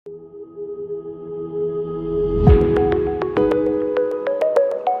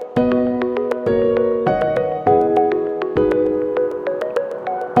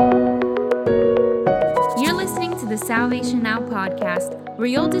Salvation Now podcast, where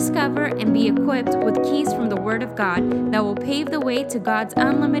you'll discover and be equipped with keys from the Word of God that will pave the way to God's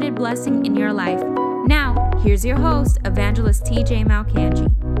unlimited blessing in your life. Now, here's your host, Evangelist TJ Malcanji.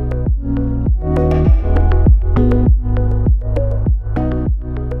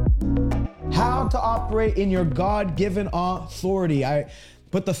 How to operate in your God-given authority. I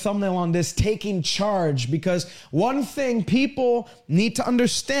put the thumbnail on this, taking charge, because one thing people need to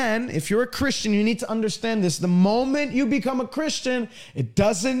understand, if you're a Christian, you need to understand this. The moment you become a Christian, it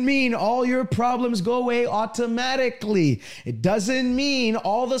doesn't mean all your problems go away automatically. It doesn't mean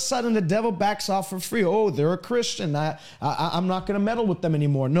all of a sudden the devil backs off for free. Oh, they're a Christian. I'm not going to meddle with them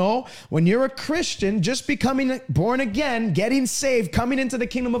anymore. No, when you're a Christian, just becoming born again, getting saved, coming into the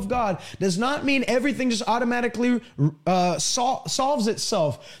kingdom of God, does not mean everything just automatically solves itself.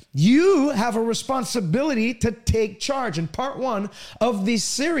 You have a responsibility to take charge. In part one of this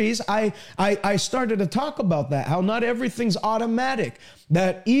series, I started to talk about that, how not everything's automatic,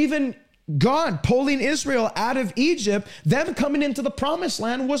 that even God pulling Israel out of Egypt, them coming into the promised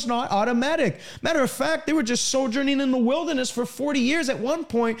land was not automatic. Matter of fact, they were just sojourning in the wilderness for 40 years. At one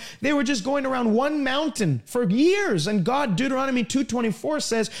point, they were just going around one mountain for years. And God, Deuteronomy 2:24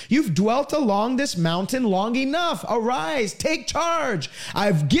 says, you've dwelt along this mountain long enough. Arise, take charge.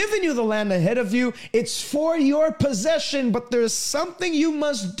 I've given you the land ahead of you. It's for your possession, but there's something you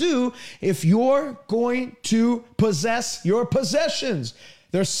must do if you're going to possess your possessions.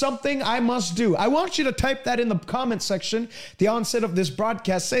 There's something I must do. I want you to type that in the comment section, the onset of this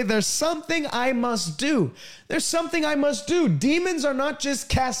broadcast. Say, there's something I must do. There's something I must do. Demons are not just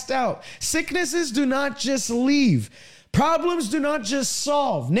cast out. Sicknesses do not just leave. Problems do not just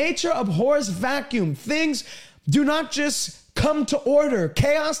solve. Nature abhors vacuum. Things do not just come to order.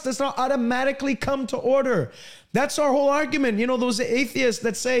 Chaos does not automatically come to order. That's our whole argument. You know, those atheists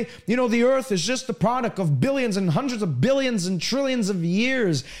that say, you know, the earth is just the product of billions and hundreds of billions and trillions of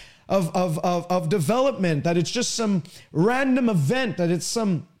years of development, that it's just some random event, that it's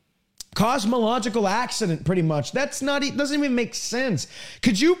some cosmological accident, pretty much. It doesn't even make sense.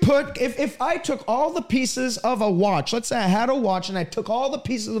 Could you put, if I took all the pieces of a watch, let's say I had a watch and I took all the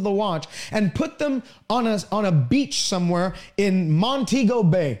pieces of the watch and put them on a beach somewhere in Montego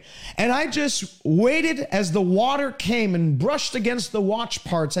Bay, and I just waited as the water came and brushed against the watch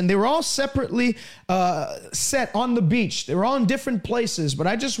parts, and they were all separately set on the beach. They were all in different places, but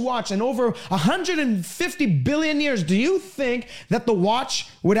I just watched, and over 150 billion years, do you think that the watch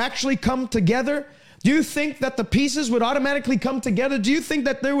would actually come together? Do you think that the pieces would automatically come together? Do you think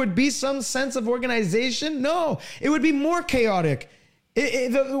that there would be some sense of organization? No, it would be more chaotic.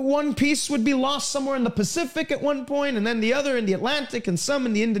 The one piece would be lost somewhere in the Pacific at one point, and then the other in the Atlantic, and some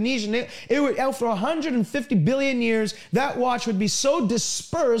in the Indonesian. It would, after 150 billion years, that watch would be so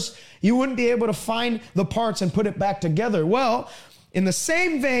dispersed, you wouldn't be able to find the parts and put it back together. Well, in the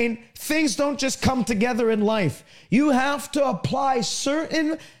same vein, things don't just come together in life. You have to apply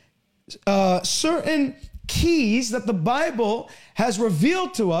certain keys that the Bible has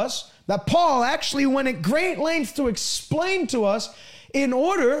revealed to us, that Paul actually went at great lengths to explain to us, in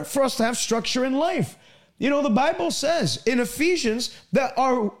order for us to have structure in life. You know, the Bible says in Ephesians that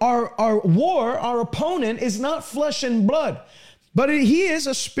our war, our opponent, is not flesh and blood, but he is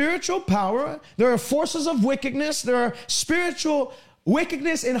a spiritual power. There are forces of wickedness. There are spiritual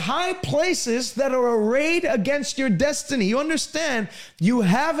wickedness in high places that are arrayed against your destiny. You understand? You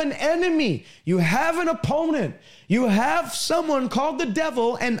have an enemy. You have an opponent. You have someone called the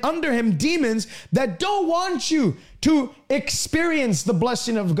devil, and under him demons that don't want you to experience the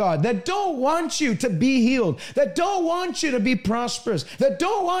blessing of God, that don't want you to be healed, that don't want you to be prosperous, that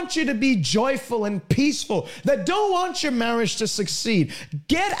don't want you to be joyful and peaceful, that don't want your marriage to succeed.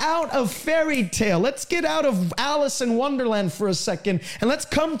 Get out of fairy tale. Let's get out of Alice in Wonderland for a second, and let's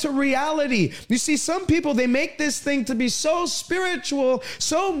come to reality. You see, some people, they make this thing to be so spiritual,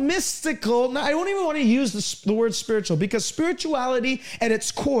 so mystical. Now, I don't even want to use the word spiritual, because spirituality at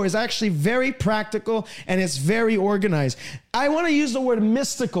its core is actually very practical, and it's very organized. I want to use the word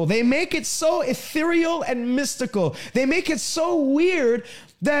mystical. They make it so ethereal and mystical. They make it so weird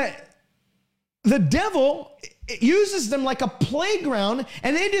that the devil uses them like a playground,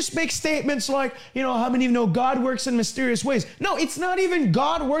 and they just make statements like, you know, how many of you know God works in mysterious ways? No, it's not even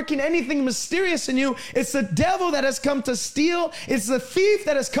God working anything mysterious in you. It's the devil that has come to steal. It's the thief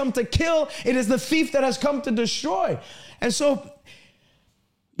that has come to kill. It is the thief that has come to destroy. And so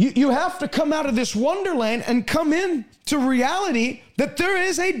you have to come out of this wonderland and come in to reality that there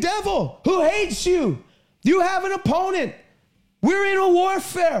is a devil who hates you. You have an opponent. We're in a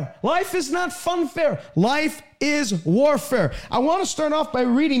warfare. Life is not funfair. Life is warfare. I want to start off by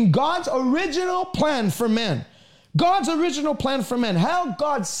reading God's original plan for man. God's original plan for man, how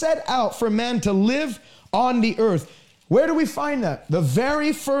God set out for man to live on the earth. Where do we find that? The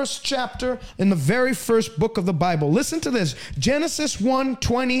very first chapter in the very first book of the Bible. Listen to this. Genesis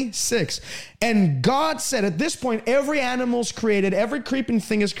 1:26. And God said, at this point, every animal's created, every creeping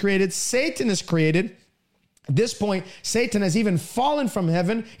thing is created, Satan is created. At this point, Satan has even fallen from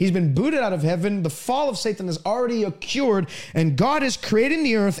heaven. He's been booted out of heaven. The fall of Satan has already occurred, and God is creating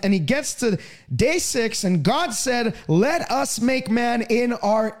the earth, and he gets to day 6, and God said, let us make man in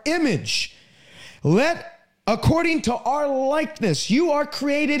our image. According to our likeness. You are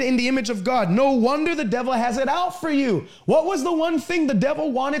created in the image of God. No wonder the devil has it out for you. What was the one thing the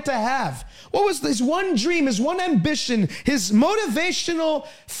devil wanted to have? What was his one dream, his one ambition, his motivational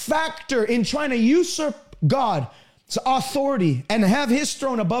factor in trying to usurp God's authority and have his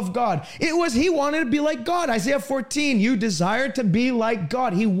throne above God? It was he wanted to be like God. Isaiah 14, you desire to be like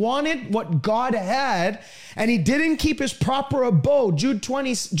God. He wanted what God had, and he didn't keep his proper abode. Jude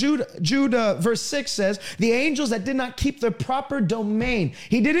verse 6 says, the angels that did not keep their proper domain.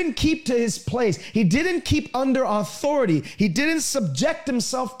 He didn't keep to his place. He didn't keep under authority. He didn't subject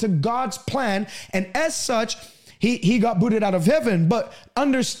himself to God's plan, and as such, he got booted out of heaven. But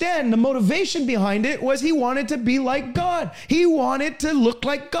understand, the motivation behind it was he wanted to be like God. He wanted to look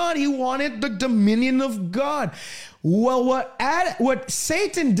like God. He wanted the dominion of God. Well, what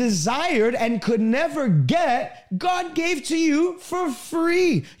Satan desired and could never get, God gave to you for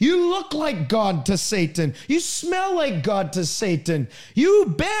free. You look like God to Satan. You smell like God to Satan.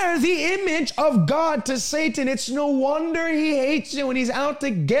 You bear the image of God to Satan. It's no wonder he hates you and he's out to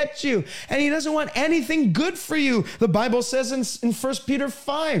get you. And he doesn't want anything good for you. The Bible says in 1 Peter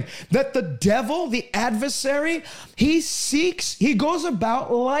 5 that the devil, the adversary, he goes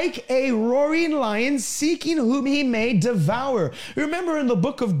about like a roaring lion, seeking whom he may devour. Remember in the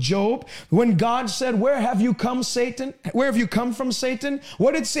book of Job, when God said, where have you come, Satan? Where have you come from, Satan?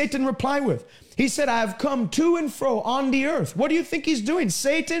 What did Satan reply with? He said, I have come to and fro on the earth. What do you think he's doing?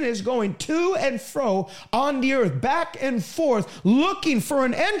 Satan is going to and fro on the earth, back and forth, looking for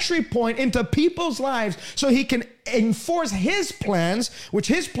an entry point into people's lives so he can enforce his plans, which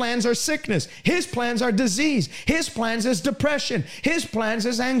his plans are sickness. His plans are disease. His plans is depression. His plans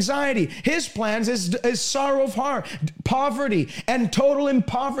is anxiety. His plans is sorrow of heart, poverty, and total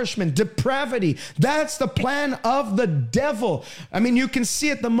impoverishment, depravity. That's the plan of the devil. I mean, you can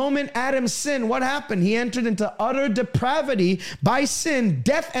see at the moment Adam sinned, what happened? He entered into utter depravity by sin.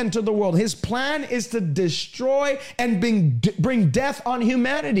 Death entered the world. His plan is to destroy and bring death on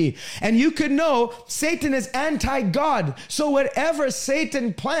humanity. And you could know Satan is anti-God. So whatever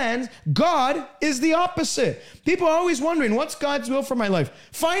Satan plans, God is the opposite. People are always wondering, what's God's will for my life?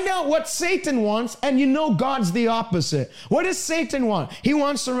 Find out what Satan wants, and you know God's the opposite. What does Satan want? He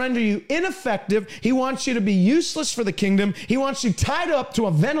wants to render you ineffective. He wants you to be useless for the kingdom. He wants you tied up to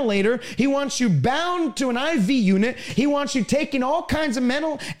a ventilator. He wants you bound to an IV unit. He wants you taking all kinds of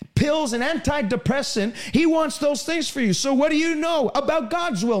mental pills and antidepressant. He wants those things for you. So what do you know about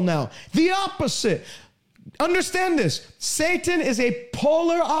God's will now? The opposite. Understand this. Satan is a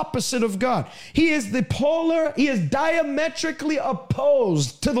polar opposite of God. He is diametrically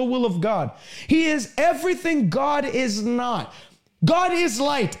opposed to the will of God. He is everything God is not. God is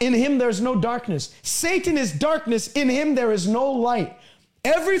light. In him there's no darkness. Satan is darkness. In him there is no light.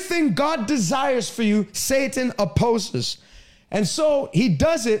 Everything God desires for you, Satan opposes. And so he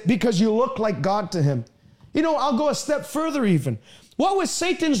does it because you look like God to him. You know, I'll go a step further even. What was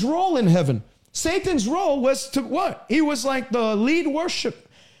Satan's role in heaven? Satan's role was to what? He was like the lead worship,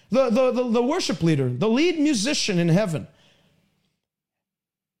 the worship leader, the lead musician in heaven.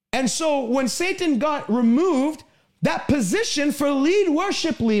 And so when Satan got removed, that position for lead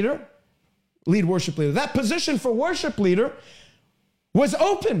worship leader, that position for worship leader was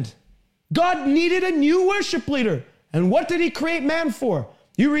opened. God needed a new worship leader. And what did he create man for?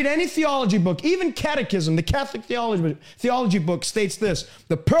 You read any theology book, even Catechism, the Catholic theology book states this: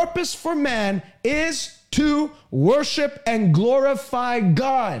 the purpose for man is to worship and glorify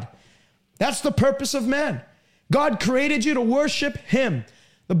God. That's the purpose of man. God created you to worship him.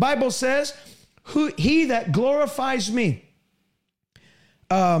 The Bible says, he that glorifies me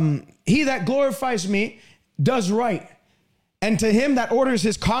does right. And to him that orders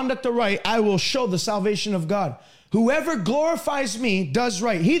his conduct aright, I will show the salvation of God. Whoever glorifies me does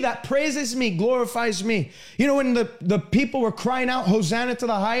right. He that praises me glorifies me. You know, when the people were crying out, Hosanna to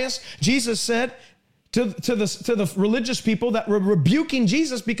the highest, Jesus said to the religious people that were rebuking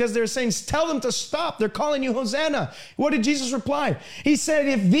Jesus because they're saying, tell them to stop. They're calling you Hosanna. What did Jesus reply? He said,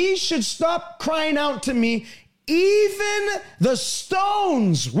 if these should stop crying out to me, even the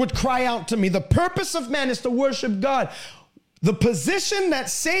stones would cry out to me. The purpose of man is to worship God. The position that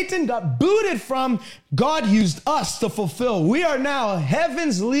Satan got booted from, God used us to fulfill. We are now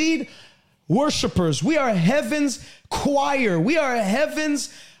heaven's lead worshipers. We are heaven's choir. We are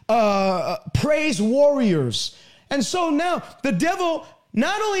heaven's praise warriors. And so now the devil,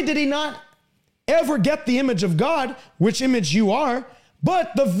 not only did he not ever get the image of God, which image you are,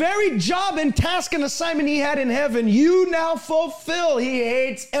 but the very job and task and assignment he had in heaven, you now fulfill. He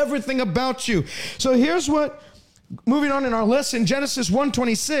hates everything about you. So here's what, moving on in our lesson, Genesis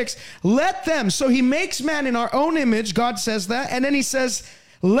 1:26, let them, so he makes man in our own image, God says that, and then he says,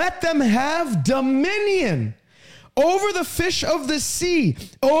 let them have dominion over the fish of the sea,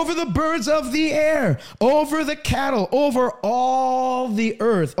 over the birds of the air, over the cattle, over all the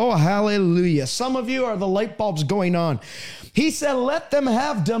earth. Oh, hallelujah. Some of you are the light bulbs going on. He said, let them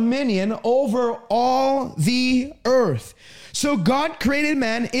have dominion over all the earth. So God created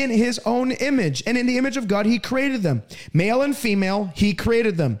man in his own image, and in the image of God, he created them. Male and female, he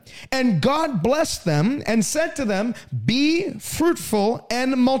created them. And God blessed them and said to them, be fruitful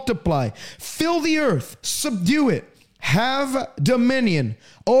and multiply. Fill the earth, subdue it, have dominion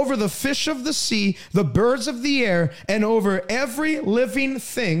over the fish of the sea, the birds of the air, and over every living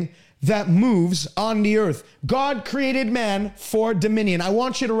thing that moves on the earth. God created man for dominion. I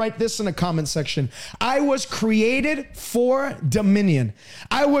want you to write this in the comment section. I was created for dominion.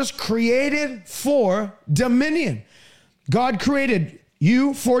 I was created for dominion. God created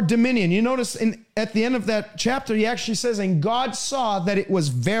you for dominion. You notice at the end of that chapter, he actually says, and God saw that it was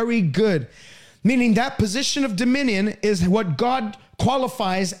very good. Meaning that position of dominion is what God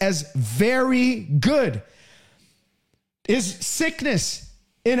qualifies as very good. Is sickness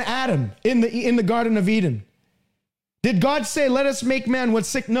in Adam, in the Garden of Eden? Did God say, let us make man what's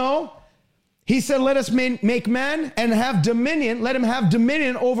sick? No. He said, let us make man and have dominion. Let him have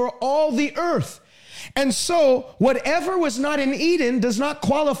dominion over all the earth. And so whatever was not in Eden does not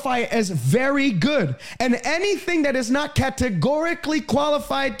qualify as very good. And anything that is not categorically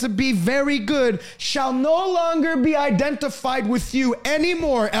qualified to be very good shall no longer be identified with you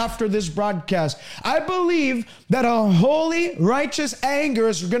anymore after this broadcast. I believe that a holy, righteous anger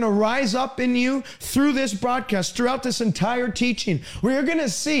is going to rise up in you through this broadcast, throughout this entire teaching, where you're going to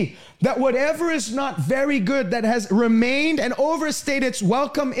see that whatever is not very good that has remained and overstayed its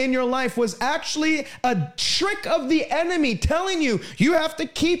welcome in your life was actually a trick of the enemy telling you, you have to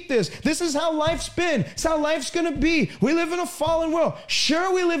keep this. This is how life's been. It's how life's going to be. We live in a fallen world.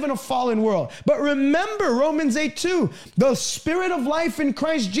 Sure, we live in a fallen world. But remember Romans 8:2, the spirit of life in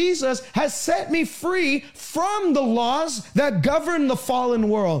Christ Jesus has set me free from the laws that govern the fallen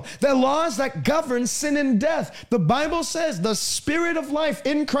world, the laws that govern sin and death. The Bible says the spirit of life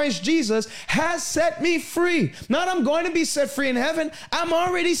in Christ Jesus has set me free. Not I'm going to be set free in heaven. I'm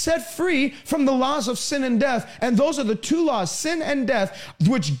already set free from the laws of sin and death. And those are the two laws, sin and death,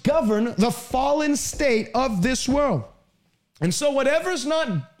 which govern the fallen state of this world. And so whatever is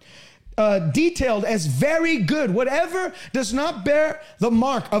not detailed as very good, whatever does not bear the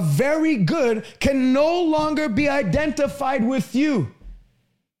mark of very good, can no longer be identified with you.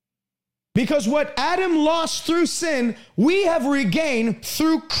 Because what Adam lost through sin, we have regained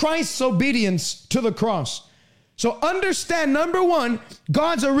through Christ's obedience to the cross. So understand, number one,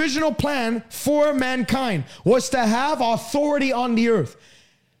 God's original plan for mankind was to have authority on the earth.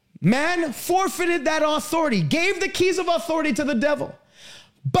 Man forfeited that authority, gave the keys of authority to the devil.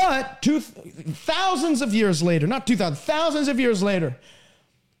 But thousands of years later, thousands of years later,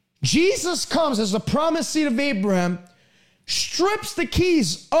 Jesus comes as the promised seed of Abraham, strips the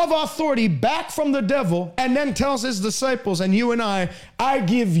keys of authority back from the devil, and then tells his disciples and you and I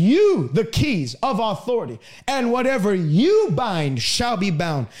give you the keys of authority, and whatever you bind shall be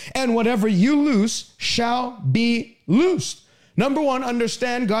bound, and whatever you loose shall be loosed. Number one,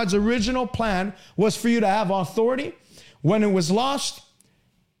 understand God's original plan was for you to have authority. When it was lost,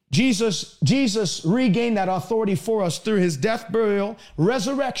 Jesus regained that authority for us through his death, burial,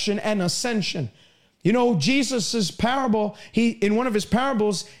 resurrection, and ascension. You know, Jesus's parable, in one of his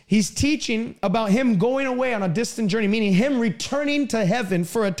parables, he's teaching about him going away on a distant journey, meaning him returning to heaven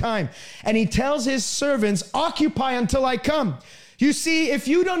for a time. And he tells his servants, occupy until I come. You see, if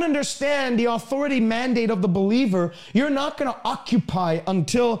you don't understand the authority mandate of the believer, you're not going to occupy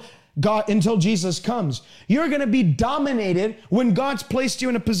until Jesus comes. You're going to be dominated when God's placed you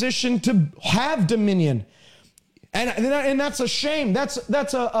in a position to have dominion. And that's a shame. That's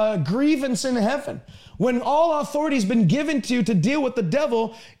a grievance in heaven. When all authority has been given to you to deal with the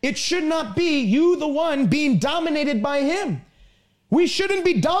devil, it should not be you the one being dominated by him. We shouldn't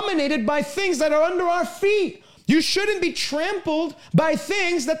be dominated by things that are under our feet. You shouldn't be trampled by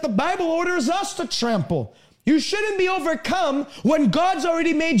things that the Bible orders us to trample. You shouldn't be overcome when God's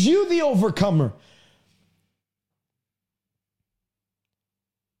already made you the overcomer.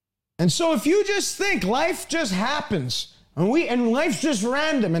 And so if you just think life just happens, and life's just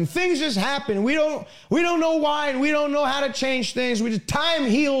random, and things just happen, we don't know why, and we don't know how to change things. Time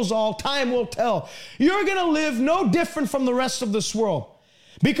heals all. Time will tell. You're gonna live no different from the rest of this world.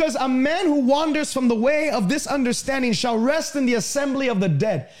 Because a man who wanders from the way of this understanding shall rest in the assembly of the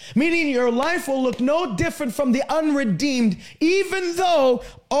dead. Meaning your life will look no different from the unredeemed, even though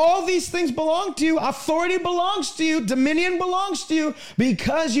all these things belong to you, authority belongs to you, dominion belongs to you,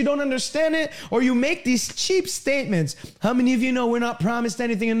 because you don't understand it, or you make these cheap statements. How many of you know we're not promised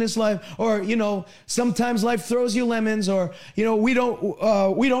anything in this life? Or, sometimes life throws you lemons, or, we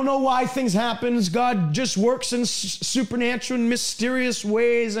don't know why things happen. God just works in supernatural and mysterious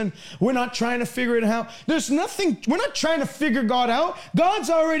ways, and we're not trying to figure it out. We're not trying to figure God out. God's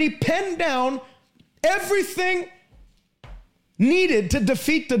already penned down everything needed to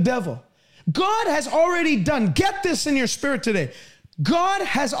defeat the devil. God has already done, get this in your spirit today, God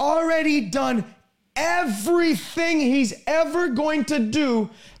has already done everything he's ever going to do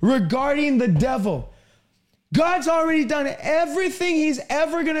regarding the devil. God's already done everything he's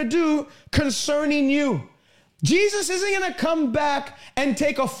ever going to do concerning you. Jesus isn't going to come back and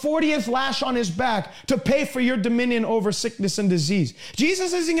take a 40th lash on his back to pay for your dominion over sickness and disease.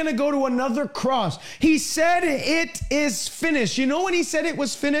 Jesus isn't going to go to another cross. He said it is finished. You know when he said it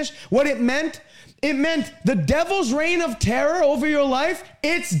was finished, what it meant? It meant the devil's reign of terror over your life,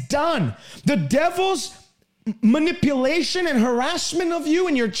 it's done. The devil's manipulation and harassment of you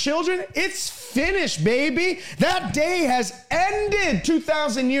and your children, it's finished, baby. That day has ended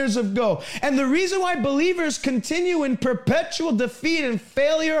 2,000 years ago. And the reason why believers continue in perpetual defeat and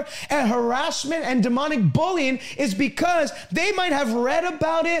failure and harassment and demonic bullying is because they might have read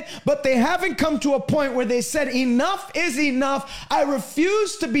about it, but they haven't come to a point where they said, enough is enough. I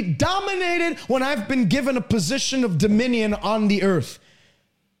refuse to be dominated when I've been given a position of dominion on the earth.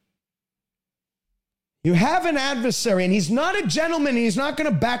 You have an adversary, and he's not a gentleman, and he's not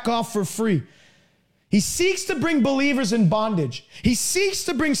going to back off for free. He seeks to bring believers in bondage. He seeks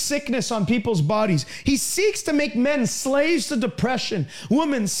to bring sickness on people's bodies. He seeks to make men slaves to depression,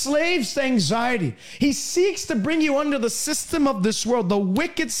 women slaves to anxiety. He seeks to bring you under the system of this world, the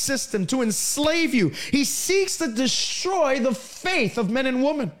wicked system, to enslave you. He seeks to destroy the faith of men and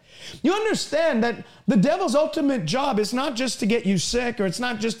women. You understand that the devil's ultimate job is not just to get you sick, or it's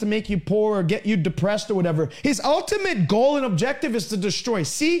not just to make you poor or get you depressed or whatever. His ultimate goal and objective is to destroy.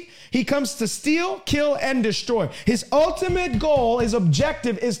 See, he comes to steal, kill, and destroy. His ultimate goal, his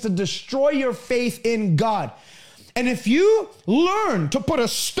objective is to destroy your faith in God. And if you learn to put a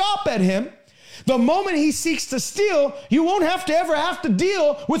stop at him, the moment he seeks to steal, you won't ever have to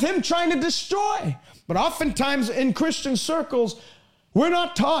deal with him trying to destroy. But oftentimes in Christian circles, we're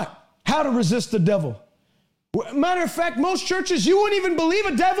not taught how to resist the devil. Matter of fact, most churches, you wouldn't even believe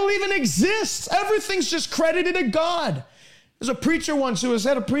a devil even exists. Everything's just credited to God. There's a preacher once who was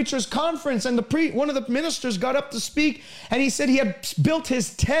at a preacher's conference, and one of the ministers got up to speak, and he said he had built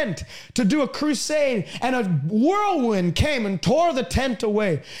his tent to do a crusade, and a whirlwind came and tore the tent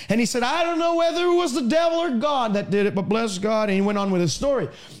away. And he said, I don't know whether it was the devil or God that did it, but bless God. And he went on with his story.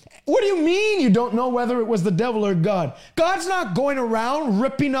 What do you mean you don't know whether it was the devil or God? God's not going around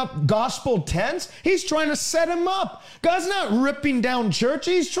ripping up gospel tents. He's trying to set them up. God's not ripping down church.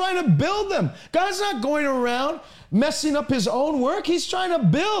 He's trying to build them. God's not going around messing up his own work. He's trying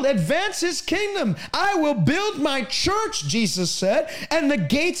to advance his kingdom. I will build my church, Jesus said, and the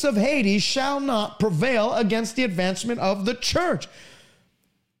gates of Hades shall not prevail against the advancement of the church.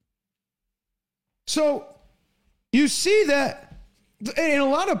 So you see that in a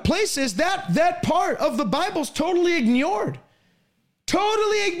lot of places, that part of the Bible's totally ignored.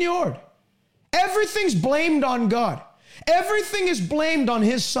 Totally ignored. Everything's blamed on God. Everything is blamed on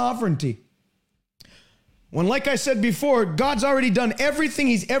his sovereignty. When, like I said before, God's already done everything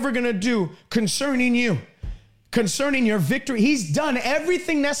he's ever going to do concerning you, concerning your victory. He's done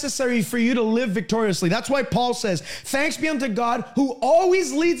everything necessary for you to live victoriously. That's why Paul says, thanks be unto God who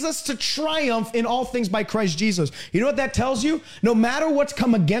always leads us to triumph in all things by Christ Jesus. You know what that tells you? No matter what's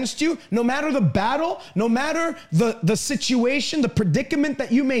come against you, no matter the battle, no matter the situation, the predicament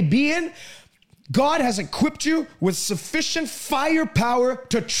that you may be in, God has equipped you with sufficient firepower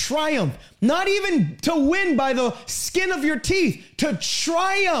to triumph. Not even to win by the skin of your teeth, to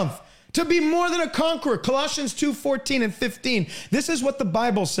triumph. To be more than a conqueror. Colossians 2:14 and 15. This is what the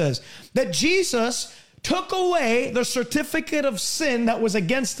Bible says. That Jesus took away the certificate of sin that was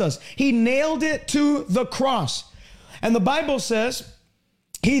against us. He nailed it to the cross. And the Bible says,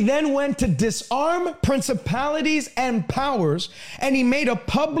 he then went to disarm principalities and powers, and he made a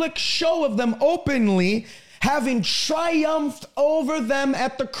public show of them openly, having triumphed over them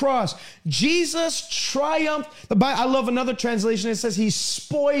at the cross. Jesus triumphed. I love another translation. It says he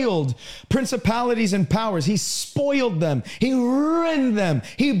spoiled principalities and powers. He spoiled them. He ruined them.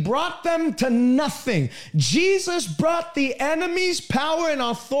 He brought them to nothing. Jesus brought the enemy's power and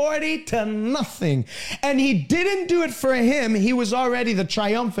authority to nothing. And he didn't do it for him. He was already the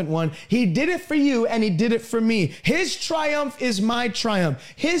triumphant one. He did it for you, and he did it for me. His triumph is my triumph.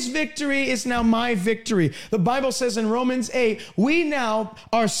 His victory is now my victory. The Bible says in Romans 8, we now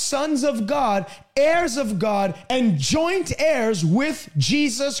are sons of God, heirs of God, and joint heirs with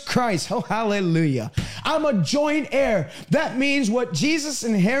Jesus Christ. Oh, hallelujah. I'm a joint heir. That means what Jesus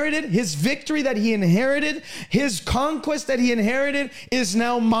inherited, his victory that he inherited, his conquest that he inherited is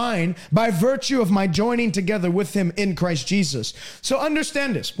now mine by virtue of my joining together with him in Christ Jesus. So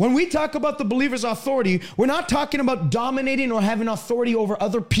understand this. When we talk about the believer's authority, we're not talking about dominating or having authority over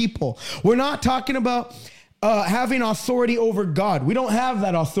other people. We're not talking about having authority over God. We don't have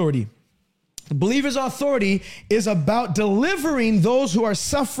that authority. The believer's authority is about delivering those who are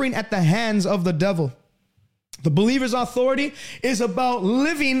suffering at the hands of the devil. The believer's authority is about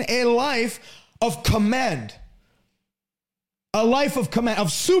living a life of command. A life of command,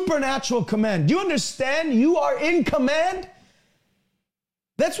 of supernatural command. Do you understand? You are in command.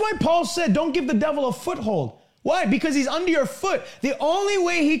 That's why Paul said, don't give the devil a foothold. Why? Because he's under your foot. The only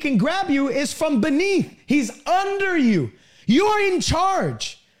way he can grab you is from beneath. He's under you. You're in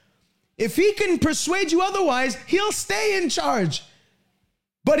charge. If he can persuade you otherwise, he'll stay in charge.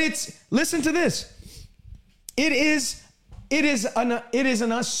 But listen to this. It is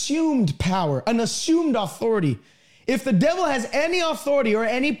an assumed power, an assumed authority. If the devil has any authority or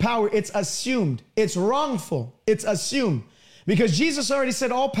any power, it's assumed. It's wrongful. It's assumed. Because Jesus already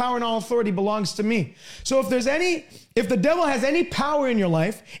said all power and all authority belongs to me. So if the devil has any power in your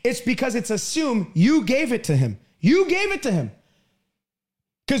life, it's because it's assumed you gave it to him. You gave it to him.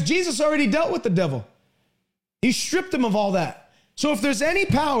 Because Jesus already dealt with the devil. He stripped him of all that. So if there's any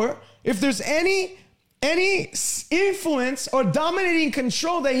power, if there's any influence or dominating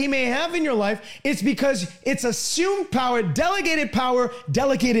control that he may have in your life, it's because it's assumed power, delegated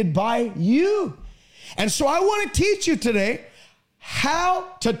by you. And so I want to teach you today how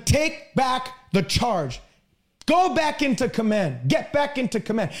to take back the charge. Go back into command. Get back into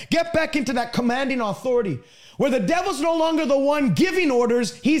command. Get back into that commanding authority where the devil's no longer the one giving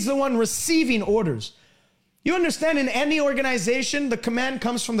orders. He's the one receiving orders. You understand, in any organization, the command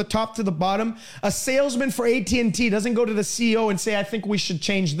comes from the top to the bottom. A salesman for AT&T doesn't go to the CEO and say, I think we should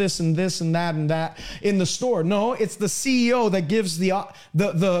change this and that in the store. No, it's the CEO that gives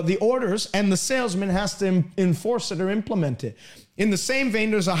the orders, and the salesman has to enforce it or implement it. In the same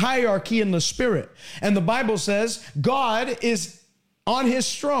vein, there's a hierarchy in the spirit. And the Bible says God is on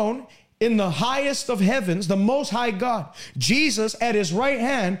his throne in the highest of heavens, the most high God. Jesus at his right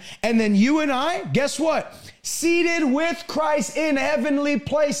hand. And then you and I, guess what? Seated with Christ in heavenly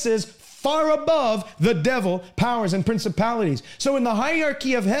places, far above the devil, powers, and principalities. So in the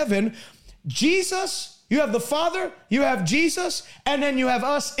hierarchy of heaven, Jesus, you have the Father, you have Jesus, and then you have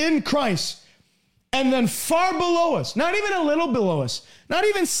us in Christ. And then far below us, not even a little below us, not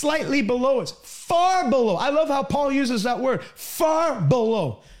even slightly below us, far below. I love how Paul uses that word, far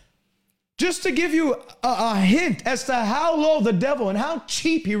below. Just to give you a hint as to how low the devil and how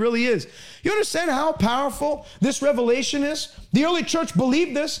cheap he really is. You understand how powerful this revelation is? The early church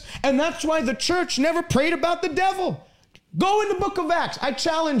believed this, and that's why the church never prayed about the devil. Go in the book of Acts. I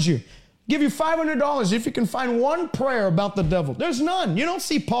challenge you. Give you $500 if you can find one prayer about the devil. There's none. You don't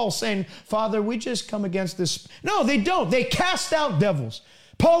see Paul saying, Father, we just come against this. No, they don't. They cast out devils.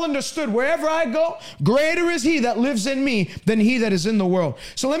 Paul understood, wherever I go, greater is he that lives in me than he that is in the world.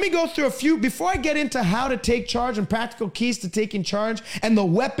 So let me go through a few, before I get into how to take charge and practical keys to taking charge and the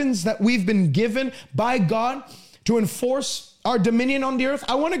weapons that we've been given by God to enforce our dominion on the earth,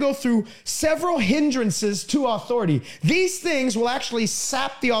 I want to go through several hindrances to authority. These things will actually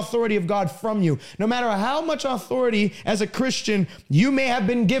sap the authority of God from you. No matter how much authority as a Christian you may have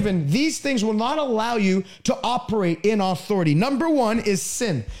been given, these things will not allow you to operate in authority. Number one is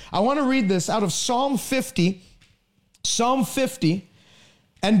sin. I want to read this out of Psalm 50,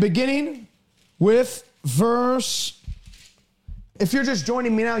 and beginning with verse, if you're just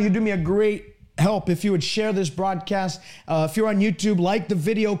joining me now, you do me a great help if you would share this broadcast. If you're on YouTube, like the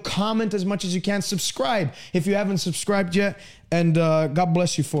video, comment as much as you can, subscribe if you haven't subscribed yet, and God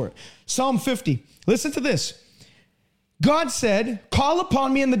bless you for it. Psalm 50. Listen to this. God said, call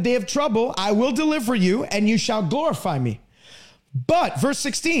upon me in the day of trouble. I will deliver you, and you shall glorify me. But, verse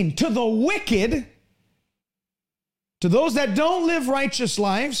 16, to the wicked, to those that don't live righteous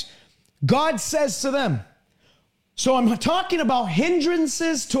lives, God says to them. So I'm talking about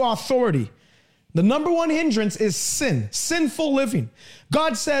hindrances to authority. The number one hindrance is sin, sinful living.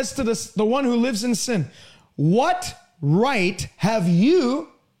 God says to the one who lives in sin, what right have you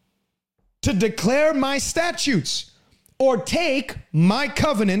to declare my statutes or take my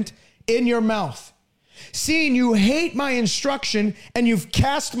covenant in your mouth? Seeing you hate my instruction and you've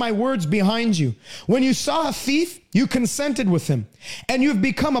cast my words behind you. When you saw a thief, you consented with him, and you've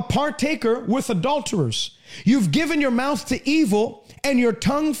become a partaker with adulterers. You've given your mouth to evil, and your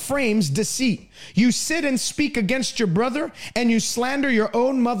tongue frames deceit. You sit and speak against your brother, and you slander your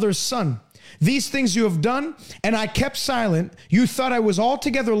own mother's son. These things you have done, and I kept silent. You thought I was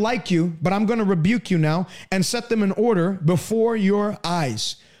altogether like you, but I'm going to rebuke you now and set them in order before your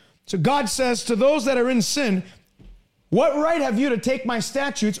eyes. So God says to those that are in sin, what right have you to take my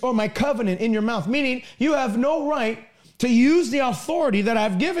statutes or my covenant in your mouth? Meaning you have no right to use the authority that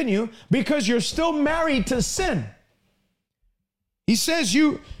I've given you because you're still married to sin. He says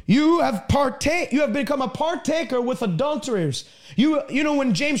you have become a partaker with adulterers. You know,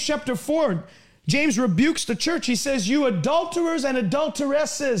 when James chapter 4, James rebukes the church. He says, you adulterers and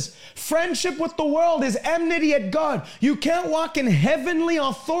adulteresses, friendship with the world is enmity at God. You can't walk in heavenly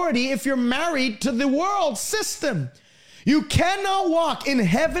authority if you're married to the world system. You cannot walk in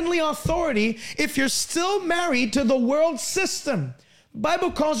heavenly authority if you're still married to the world system. The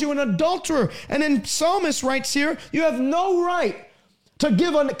Bible calls you an adulterer. And then Psalmist writes here, you have no right to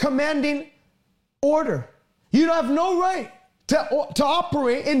give a commanding order. You have no right to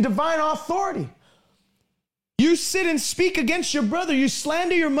operate in divine authority. You sit and speak against your brother. You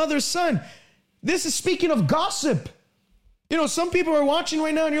slander your mother's son. This is speaking of gossip. You know, some people are watching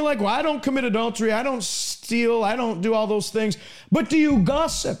right now and you're like, well, I don't commit adultery. I don't steal. I don't do all those things. But do you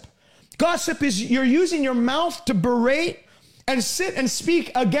gossip? Gossip is you're using your mouth to berate and sit and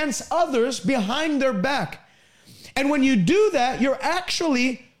speak against others behind their back. And when you do that, you're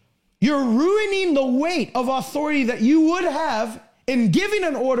ruining the weight of authority that you would have in giving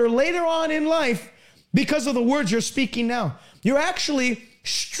an order later on in life because of the words you're speaking now. You're actually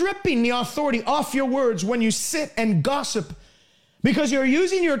stripping the authority off your words when you sit and gossip because you're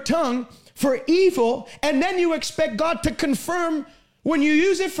using your tongue for evil, and then you expect God to confirm when you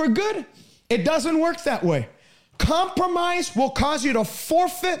use it for good. It doesn't work that way. Compromise will cause you to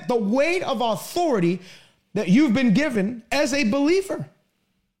forfeit the weight of authority that you've been given as a believer.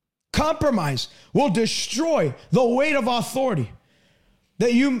 Compromise will destroy the weight of authority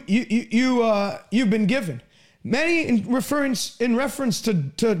that you've been given. Many, in reference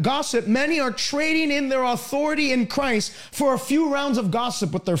to gossip, many are trading in their authority in Christ for a few rounds of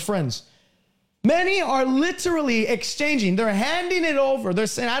gossip with their friends. Many are literally exchanging. They're handing it over. They're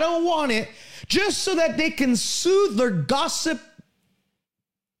saying, I don't want it, just so that they can soothe their gossip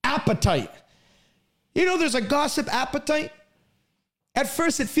appetite. You know, there's a gossip appetite. At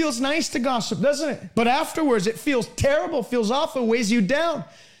first, it feels nice to gossip, doesn't it? But afterwards, it feels terrible, feels awful, weighs you down.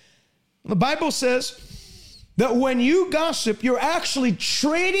 The Bible says that when you gossip, you're actually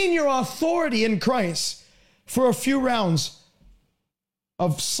trading your authority in Christ for a few rounds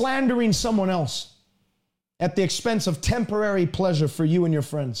of slandering someone else at the expense of temporary pleasure for you and your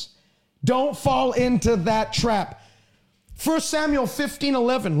friends. Don't fall into that trap. 1 Samuel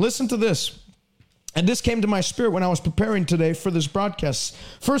 15:11. Listen to this. And this came to my spirit when I was preparing today for this broadcast.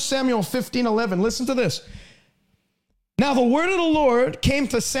 1 Samuel 15:11. Listen to this. Now the word of the Lord came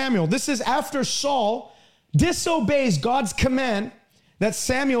to Samuel. This is after Saul disobeys God's command that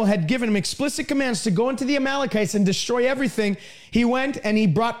Samuel had given him explicit commands to go into the Amalekites and destroy everything. He went and he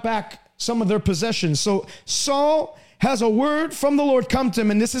brought back some of their possessions. So Saul has a word from the Lord come to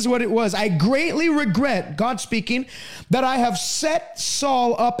him, and this is what it was. I greatly regret, God speaking, that I have set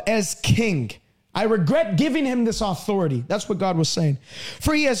Saul up as king. I regret giving him this authority. That's what God was saying.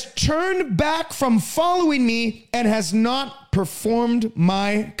 For he has turned back from following me and has not performed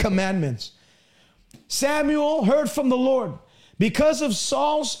my commandments. Samuel heard from the Lord because of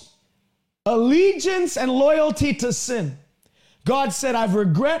Saul's allegiance and loyalty to sin. God said, I've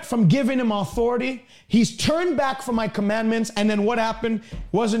regret from giving him authority. He's turned back from my commandments. And then what happened?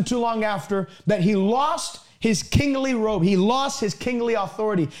 Wasn't too long after that he lost his kingly robe. He lost his kingly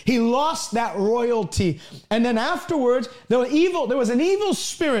authority. He lost that royalty. And then afterwards, there was an evil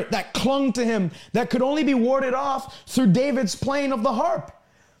spirit that clung to him that could only be warded off through David's playing of the harp.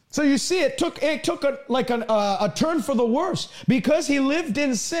 So you see, it took a turn for the worse because he lived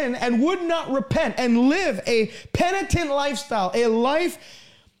in sin and would not repent and live a penitent lifestyle, a life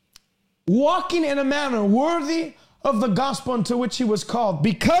walking in a manner worthy of the gospel unto which he was called.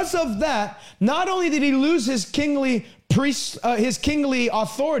 Because of that, not only did he lose his kingly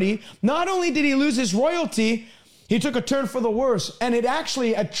authority, not only did he lose his royalty, he took a turn for the worse, and it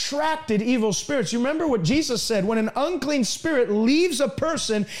actually attracted evil spirits. You remember what Jesus said, when an unclean spirit leaves a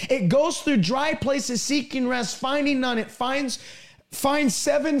person, it goes through dry places seeking rest, finding none. It finds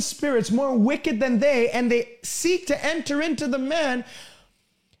 7 spirits more wicked than they, and they seek to enter into the man,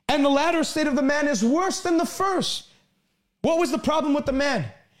 and the latter state of the man is worse than the first. What was the problem with the man?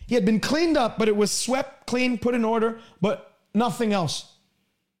 He had been cleaned up, but it was swept, clean, put in order, but nothing else.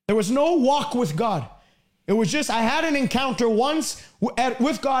 There was no walk with God. It was just, I had an encounter once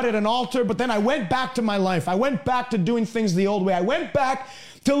with God at an altar, but then I went back to my life. I went back to doing things the old way. I went back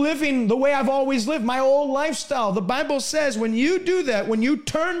to living the way I've always lived, my old lifestyle. The Bible says when you do that, when you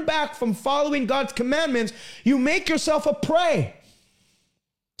turn back from following God's commandments, you make yourself a prey.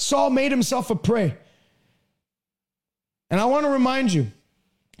 Saul made himself a prey. And I want to remind you,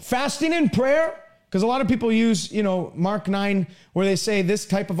 fasting and prayer, because a lot of people use, Mark 9, where they say this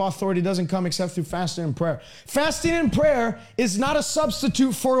type of authority doesn't come except through fasting and prayer. Fasting and prayer is not a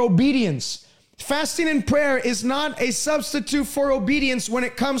substitute for obedience. Fasting and prayer is not a substitute for obedience when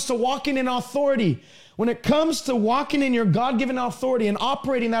it comes to walking in authority. When it comes to walking in your God-given authority and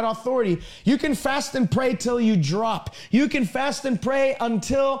operating that authority, you can fast and pray till you drop. You can fast and pray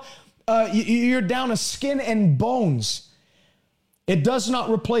until you're down to skin and bones. It does not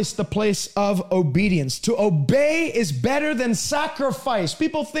replace the place of obedience. To obey is better than sacrifice.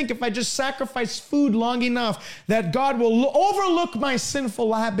 People think if I just sacrifice food long enough that God will overlook my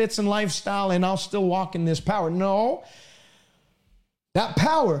sinful habits and lifestyle and I'll still walk in this power. No. That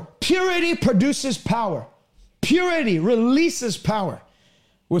power, purity produces power. Purity releases power.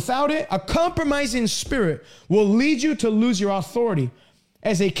 Without it, a compromising spirit will lead you to lose your authority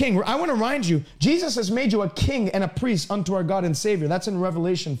as a king. I want to remind you, Jesus has made you a king and a priest unto our God and Savior. That's in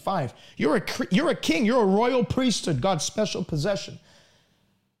Revelation 5. You're a king. You're a royal priesthood, God's special possession.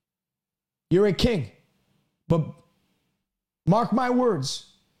 You're a king. But mark my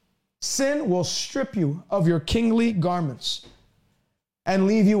words, sin will strip you of your kingly garments and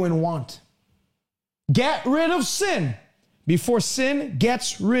leave you in want. Get rid of sin before sin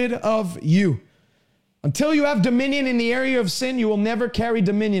gets rid of you. Until you have dominion in the area of sin, you will never carry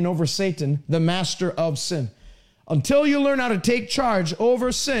dominion over Satan, the master of sin. Until you learn how to take charge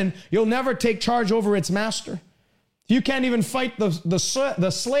over sin, you'll never take charge over its master. If you can't even fight the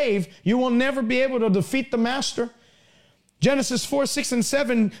slave, you will never be able to defeat the master. Genesis 4, 6, and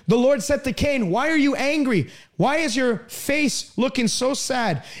 7, the Lord said to Cain, why are you angry? Why is your face looking so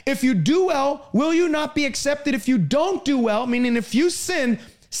sad? If you do well, will you not be accepted? If you don't do well, meaning if you sin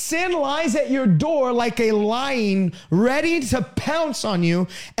lies at your door like a lion, ready to pounce on you,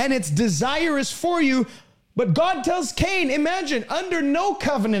 and its desire is for you. But God tells Cain, imagine, under no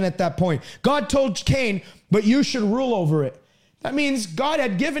covenant at that point, God told Cain, but you should rule over it. That means God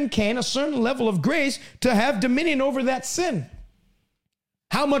had given Cain a certain level of grace to have dominion over that sin.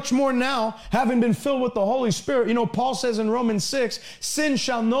 How much more now, having been filled with the Holy Spirit? Paul says in Romans 6, sin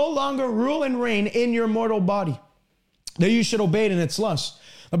shall no longer rule and reign in your mortal body, that you should obey it in its lust.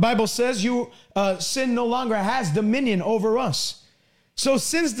 The Bible says sin no longer has dominion over us. So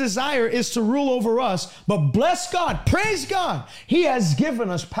sin's desire is to rule over us, but bless God, praise God, He has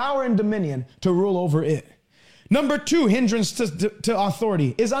given us power and dominion to rule over it. Number 2 hindrance to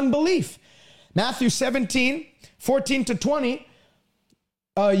authority is unbelief. Matthew 17, 14 to 20,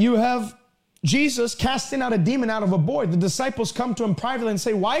 you have Jesus casting out a demon out of a boy. The disciples come to him privately and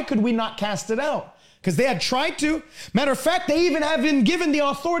say, why could we not cast it out? Because they had tried to. Matter of fact, they even have been given the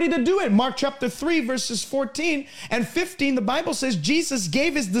authority to do it. Mark chapter 3, verses 14 and 15, the Bible says Jesus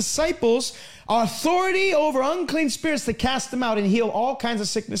gave his disciples authority over unclean spirits to cast them out and heal all kinds of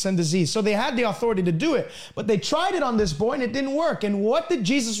sickness and disease. So they had the authority to do it. But they tried it on this boy and it didn't work. And what did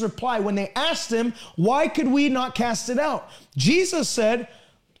Jesus reply when they asked him, why could we not cast it out? Jesus said,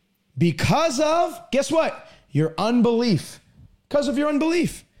 because of, guess what? Your unbelief. Because of your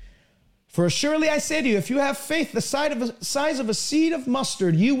unbelief. For surely I say to you, if you have faith the size of a seed of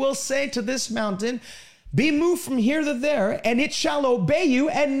mustard, you will say to this mountain, Be moved from here to there, and it shall obey you,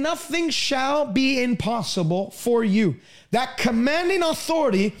 and nothing shall be impossible for you. That commanding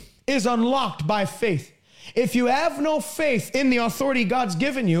authority is unlocked by faith. If you have no faith in the authority God's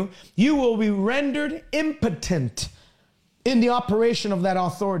given you, you will be rendered impotent in the operation of that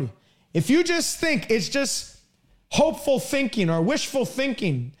authority. If you just think it's just hopeful thinking or wishful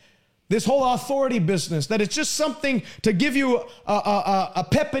thinking, this whole authority business, that it's just something to give you a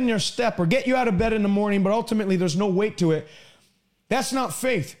pep in your step or get you out of bed in the morning, but ultimately there's no weight to it. That's not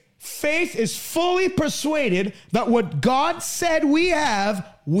faith. Faith is fully persuaded that what God said we have.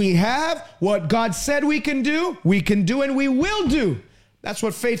 What God said we can do, and we will do. That's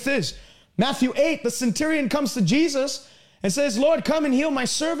what faith is. Matthew 8, the centurion comes to Jesus and says, Lord, come and heal my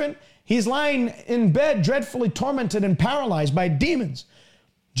servant. He's lying in bed, dreadfully tormented and paralyzed by demons.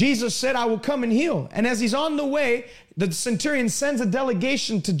 Jesus said, I will come and heal. And as he's on the way, the centurion sends a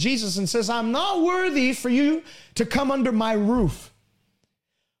delegation to Jesus and says, I'm not worthy for you to come under my roof,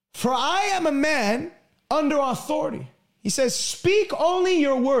 for I am a man under authority. He says, speak only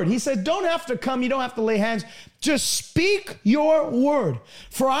your word. He said, don't have to come. You don't have to lay hands. Just speak your word.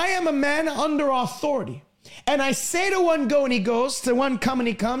 For I am a man under authority. And I say to one, go, and he goes. To one, come, and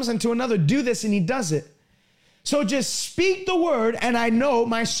he comes. And to another, do this, and he does it. So just speak the word, and I know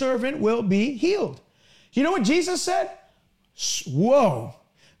my servant will be healed. You know what Jesus said? Whoa,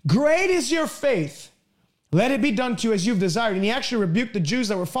 great is your faith. Let it be done to you as you've desired. And he actually rebuked the Jews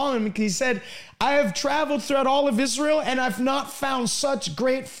that were following him, because he said, I have traveled throughout all of Israel, and I've not found such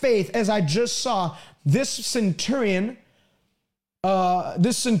great faith as I just saw this centurion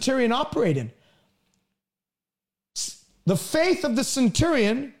operate in. The faith of the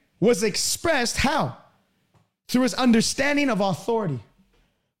centurion was expressed how? Through his understanding of authority.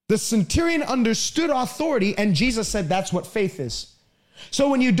 The centurion understood authority, and Jesus said that's what faith is. So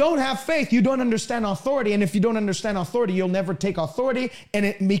when you don't have faith, you don't understand authority. And if you don't understand authority, you'll never take authority, and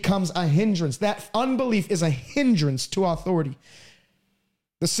it becomes a hindrance. That unbelief is a hindrance to authority.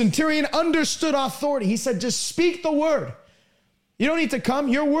 The centurion understood authority. He said, just speak the word. You don't need to come.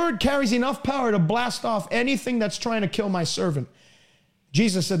 Your word carries enough power to blast off anything that's trying to kill my servant.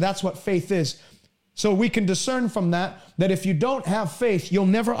 Jesus said that's what faith is. So we can discern from that if you don't have faith, you'll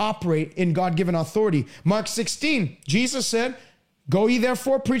never operate in God-given authority. Mark 16, Jesus said, go ye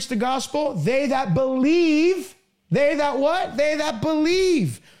therefore, preach the gospel. They that believe, they that what? They that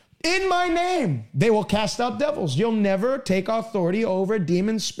believe in my name, they will cast out devils. You'll never take authority over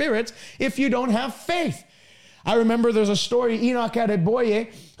demon spirits if you don't have faith. I remember there's a story, Enoch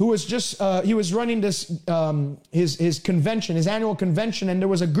Adeboye, who was he was running this, his convention, his annual convention, and there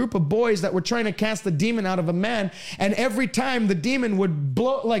was a group of boys that were trying to cast the demon out of a man, and every time the demon would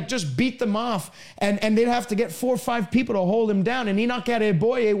just beat them off, and they'd have to get 4 or 5 people to hold him down, and Enoch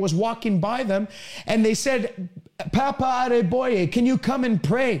Adeboye was walking by them, and they said, Papa Adeboye, can you come and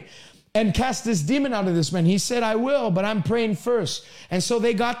pray and cast this demon out of this man? He said, I will, but I'm praying first. And so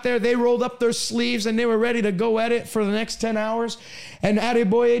they got there, they rolled up their sleeves, and they were ready to go at it for the next 10 hours. And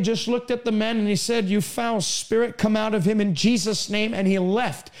Adeboye just looked at the man and he said, you foul spirit, come out of him in Jesus' name. And he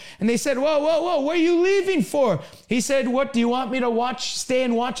left. And they said, whoa, where are you leaving for? He said, what, do you want me to stay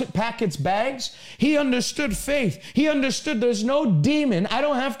and watch it pack its bags? He understood faith. He understood there's no demon. I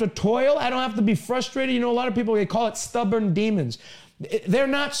don't have to toil. I don't have to be frustrated. You know, a lot of people, they call it stubborn demons. They're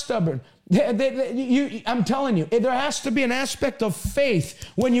not stubborn. I'm telling you, there has to be an aspect of faith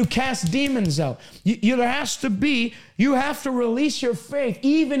when you cast demons out. You have to release your faith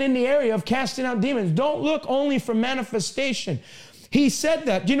even in the area of casting out demons. Don't look only for manifestation. He said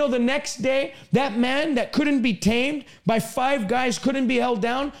that. You know, the next day, that man that couldn't be tamed by 5 guys, couldn't be held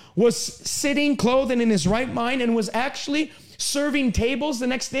down, was sitting clothed and in his right mind, and was actually serving tables the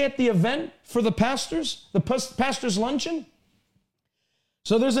next day at the event for the pastor's luncheon.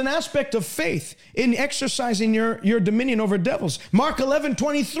 So there's an aspect of faith in exercising your dominion over devils. Mark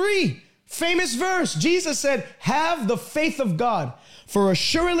 11:23, famous verse. Jesus said, have the faith of God. For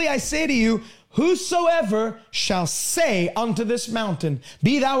assuredly I say to you, whosoever shall say unto this mountain,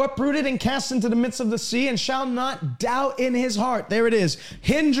 be thou uprooted and cast into the midst of the sea, and shall not doubt in his heart. There it is.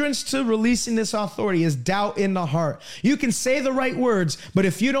 Hindrance to releasing this authority is doubt in the heart. You can say the right words, but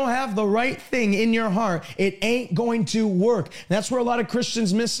if you don't have the right thing in your heart, it ain't going to work. That's where a lot of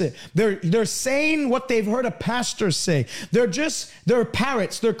Christians miss it. They're saying what they've heard a pastor say. They're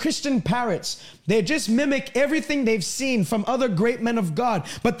parrots. They're Christian parrots. They just mimic everything they've seen from other great men of God,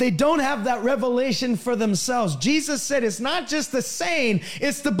 but they don't have that revelation for themselves. Jesus said it's not just the saying,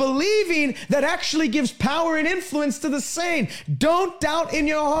 it's the believing that actually gives power and influence to the saying. Don't doubt in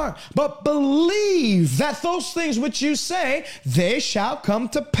your heart, but believe that those things which you say, they shall come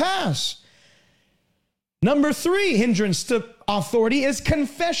to pass. Number 3 hindrance to authority is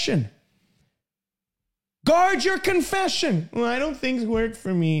confession. Guard your confession. Well, I don't think things work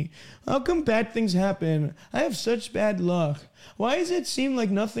for me. How come bad things happen? I have such bad luck. Why does it seem like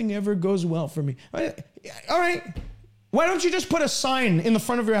nothing ever goes well for me? All right. Why don't you just put a sign in the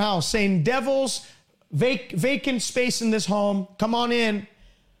front of your house saying, devils, vacant space in this home, come on in.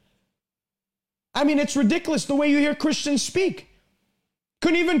 I mean, it's ridiculous the way you hear Christians speak.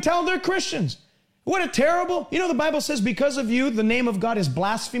 Couldn't even tell they're Christians. What a terrible, the Bible says because of you, the name of God is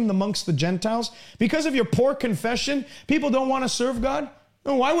blasphemed amongst the Gentiles. Because of your poor confession, people don't want to serve God.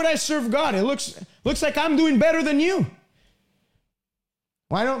 Oh, why would I serve God? It looks like I'm doing better than you.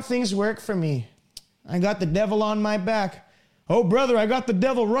 Why don't things work for me? I got the devil on my back. Oh, brother, I got the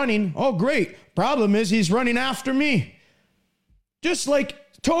devil running. Oh, great. Problem is he's running after me. Just like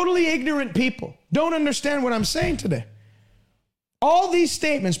totally ignorant people don't understand what I'm saying today. All these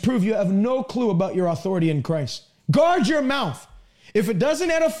statements prove you have no clue about your authority in Christ. Guard your mouth. If it doesn't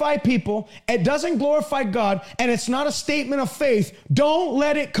edify people, it doesn't glorify God, and it's not a statement of faith, don't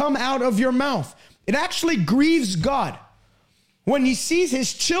let it come out of your mouth. It actually grieves God when he sees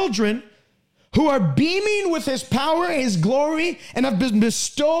his children who are beaming with his power, his glory, and have been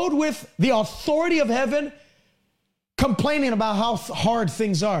bestowed with the authority of heaven, complaining about how hard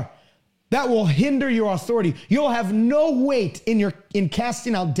things are. That will hinder your authority. You'll have no weight in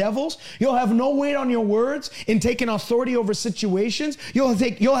casting out devils. You'll have no weight on your words in taking authority over situations.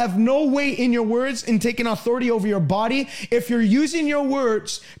 You'll have no weight in your words in taking authority over your body if you're using your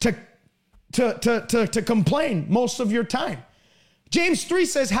words to complain most of your time. James 3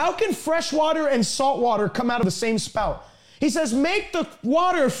 says, how can fresh water and salt water come out of the same spout? He says, make the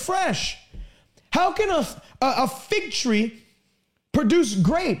water fresh. How can a fig tree produce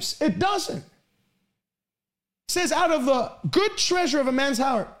grapes? It doesn't. It says out of the good treasure of a man's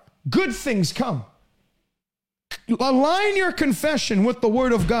heart, good things come. Align your confession with the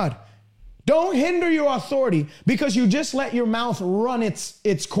word of God. Don't hinder your authority because you just let your mouth run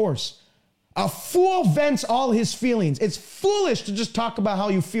its course. A fool vents all his feelings. It's foolish to just talk about how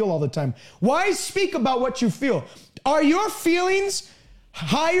you feel all the time. Why speak about what you feel? Are your feelings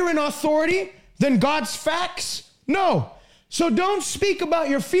higher in authority than God's facts? No. So don't speak about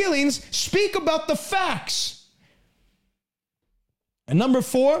your feelings, speak about the facts. And number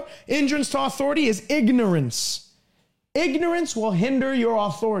 4, hindrance to authority is ignorance. Ignorance will hinder your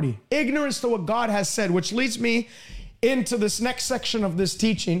authority. Ignorance to what God has said, which leads me into this next section of this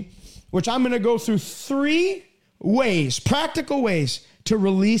teaching, which I'm going to go through 3 ways, practical ways to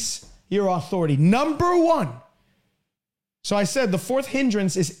release your authority. Number 1. So I said the 4th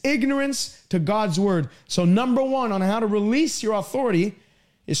hindrance is ignorance to God's word. So number 1 on how to release your authority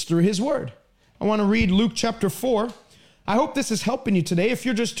is through his word. I want to read Luke chapter 4. I hope this is helping you today. If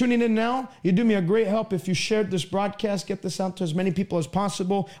you're just tuning in now, you do me a great help if you shared this broadcast, get this out to as many people as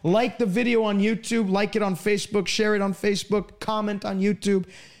possible. Like the video on YouTube, like it on Facebook, share it on Facebook, comment on YouTube,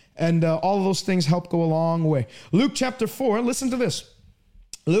 and all of those things help go a long way. Luke chapter 4, listen to this.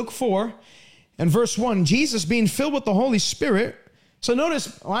 Luke 4 and verse 1, Jesus being filled with the Holy Spirit. So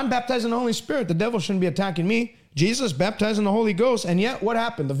notice, I'm baptized in the Holy Spirit. The devil shouldn't be attacking me. Jesus baptized in the Holy Ghost. And yet what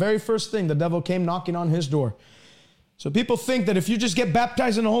happened? The very first thing, the devil came knocking on his door. So people think that if you just get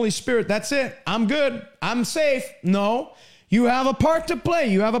baptized in the Holy Spirit, that's it. I'm good. I'm safe. No, you have a part to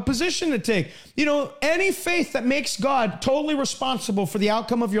play. You have a position to take. Any faith that makes God totally responsible for the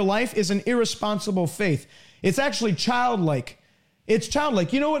outcome of your life is an irresponsible faith. It's actually childlike. It's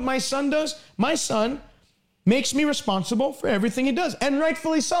childlike. You know what my son does? My son makes me responsible for everything he does. And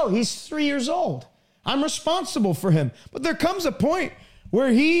rightfully so. He's 3 years old. I'm responsible for him. But there comes a point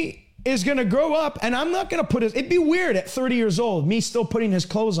where he is going to grow up, and I'm not going to it'd be weird at 30 years old, me still putting his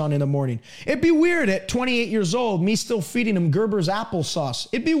clothes on in the morning. It'd be weird at 28 years old, me still feeding him Gerber's applesauce.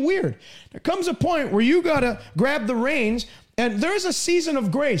 It'd be weird. There comes a point where you got to grab the reins, and there's a season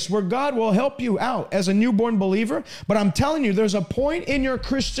of grace where God will help you out as a newborn believer. But I'm telling you, there's a point in your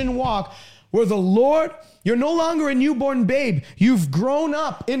Christian walk where the Lord, you're no longer a newborn babe. You've grown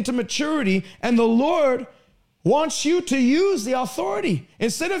up into maturity, and the Lord wants you to use the authority.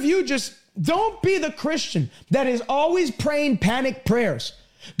 Instead of you don't be the Christian that is always praying panic prayers.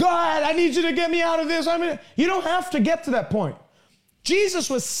 God, I need you to get me out of this. You don't have to get to that point.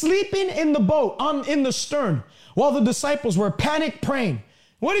 Jesus was sleeping in the boat, in the stern, while the disciples were panic praying.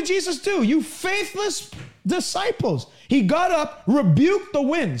 What did Jesus do? You faithless disciples. He got up, rebuked the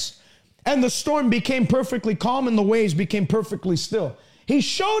winds, and the storm became perfectly calm and the waves became perfectly still. He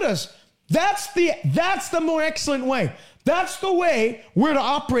showed us that's the more excellent way. That's the way we're to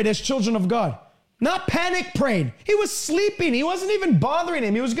operate as children of God. Not panic prayed. He was sleeping. He wasn't even bothering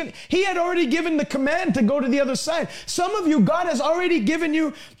him. He had already given the command to go to the other side. Some of you, God has already given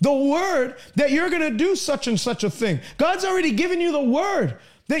you the word that you're going to do such and such a thing. God's already given you the word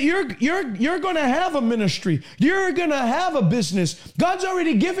that you're going to have a ministry. You're going to have a business. God's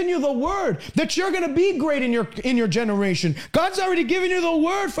already given you the word that you're going to be great in your generation. God's already given you the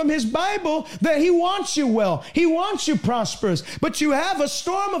word from his Bible that he wants you well. He wants you prosperous. But you have a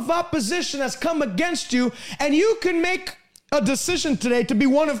storm of opposition that's come against you, and you can make a decision today to be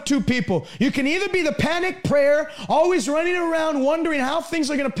one of two people. You can either be the panic prayer, always running around wondering how things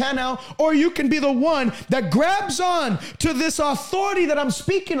are going to pan out, or you can be the one that grabs on to this authority that I'm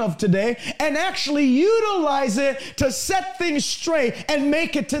speaking of today and actually utilize it to set things straight and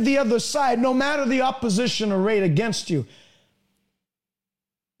make it to the other side, no matter the opposition arrayed against you.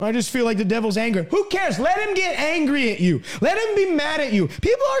 I just feel like the devil's anger. Who cares? Let him get angry at you. Let him be mad at you.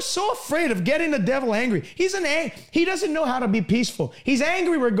 People are so afraid of getting the devil angry. He doesn't know how to be peaceful. He's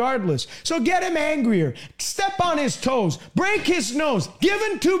angry regardless. So get him angrier. Step on his toes. Break his nose. Give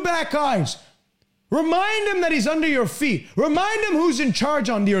him two black eyes. Remind him that he's under your feet. Remind him who's in charge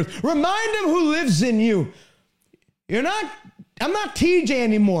on the earth. Remind him who lives in you. I'm not TJ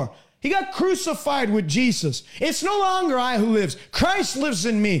anymore. He got crucified with Jesus. It's no longer I who lives. Christ lives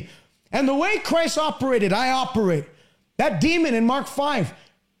in me. And the way Christ operated, I operate. That demon in Mark 5,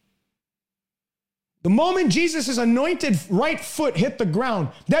 the moment Jesus' anointed right foot hit the ground,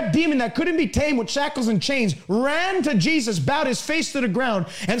 that demon that couldn't be tamed with shackles and chains ran to Jesus, bowed his face to the ground,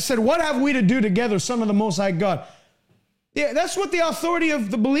 and said, "What have we to do together, Son of the Most High God?" Yeah, that's what the authority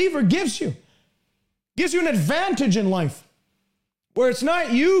of the believer gives you. Gives you an advantage in life. Where it's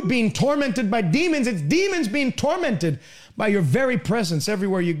not you being tormented by demons, it's demons being tormented by your very presence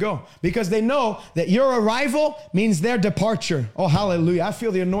everywhere you go. Because they know that your arrival means their departure. Oh, hallelujah. I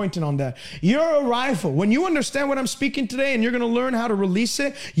feel the anointing on that. Your arrival, when you understand what I'm speaking today and you're going to learn how to release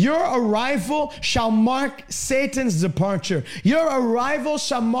it, your arrival shall mark Satan's departure. Your arrival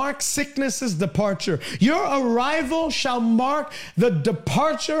shall mark sickness's departure. Your arrival shall mark the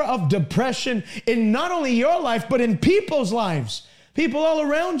departure of depression in not only your life, but in people's lives. People all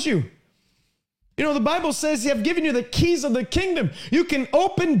around you. You know, the Bible says, "I've given you the keys of the kingdom." You can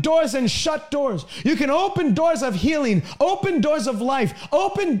open doors and shut doors. You can open doors of healing, open doors of life,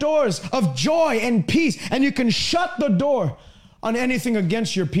 open doors of joy and peace, and you can shut the door on anything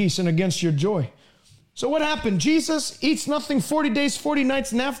against your peace and against your joy. So what happened? Jesus eats nothing 40 days, 40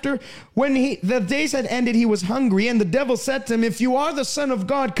 nights, and after, when the days had ended, he was hungry, and the devil said to him, "If you are the Son of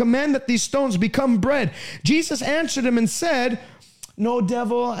God, command that these stones become bread." Jesus answered him and said, "No,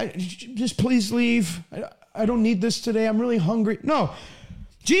 devil, just please leave. I don't need this today. I'm really hungry." No.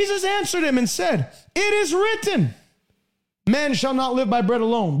 Jesus answered him and said, "It is written, man shall not live by bread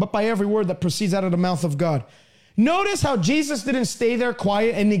alone, but by every word that proceeds out of the mouth of God." Notice how Jesus didn't stay there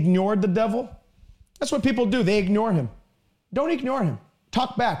quiet and ignored the devil. That's what people do. They ignore him. Don't ignore him.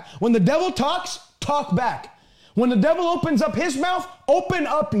 Talk back. When the devil talks, talk back. When the devil opens up his mouth, open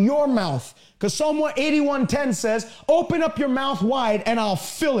up your mouth. Because Psalm 81:10 says, "Open up your mouth wide and I'll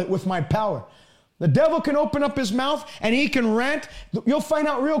fill it with my power." The devil can open up his mouth and he can rant. You'll find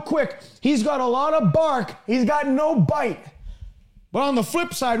out real quick, he's got a lot of bark. He's got no bite. But on the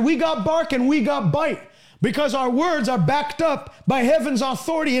flip side, we got bark and we got bite. Because our words are backed up by heaven's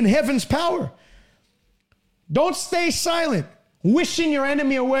authority and heaven's power. Don't stay silent, wishing your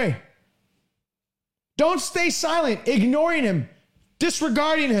enemy away. Don't stay silent, ignoring him,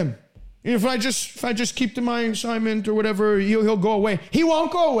 disregarding him. If I just keep to my assignment or whatever, he'll go away. He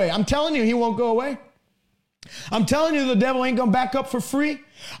won't go away. I'm telling you, he won't go away. I'm telling you, the devil ain't gonna back up for free.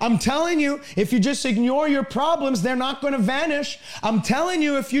 I'm telling you, if you just ignore your problems, they're not gonna vanish. I'm telling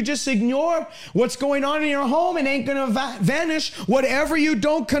you, if you just ignore what's going on in your home, it ain't gonna vanish. Whatever you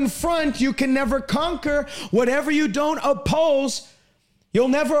don't confront, you can never conquer. Whatever you don't oppose, you'll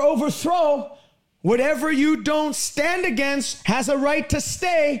never overthrow. Whatever you don't stand against has a right to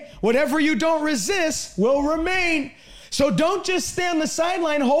stay. Whatever you don't resist will remain. So don't just stay on the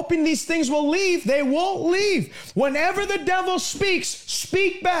sideline hoping these things will leave. They won't leave. Whenever the devil speaks,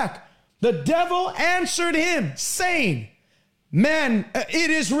 speak back. The devil answered him, saying, "Man,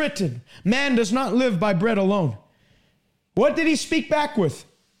 it is written, man does not live by bread alone." What did he speak back with?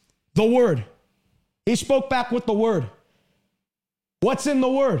 The word. He spoke back with the word. What's in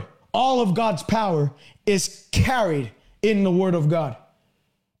the word? All of God's power is carried in the word of God.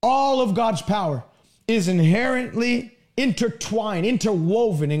 All of God's power is inherently intertwined,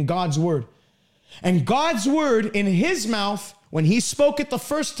 interwoven in God's word. And God's word in his mouth, when he spoke it the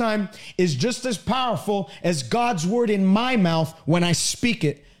first time, is just as powerful as God's word in my mouth when I speak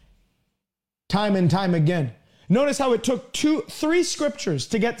it time and time again. Notice how it took 3 scriptures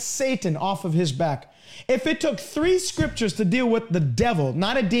to get Satan off of his back. If it took 3 scriptures to deal with the devil,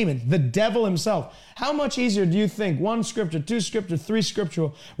 not a demon, the devil himself, how much easier do you think 1 scripture, 2 scripture, 3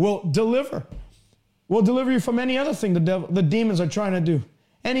 scripture will deliver? Will deliver you from any other thing the demons are trying to do.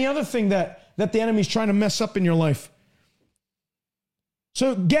 Any other thing that the enemy's trying to mess up in your life.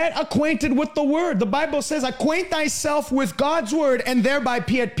 So get acquainted with the word. The Bible says, acquaint thyself with God's word and thereby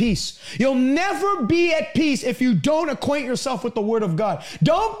be at peace. You'll never be at peace if you don't acquaint yourself with the word of God.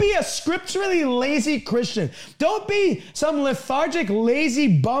 Don't be a scripturally lazy Christian. Don't be some lethargic,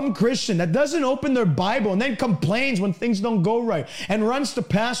 lazy bum Christian that doesn't open their Bible and then complains when things don't go right and runs to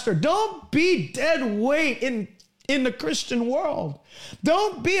pastor. Don't be dead weight in the Christian world.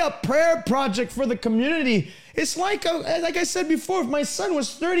 Don't be a prayer project for the community. It's like I said before, if my son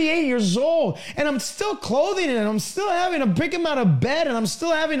was 38 years old and I'm still clothing him, I'm still having to pick him out of bed and I'm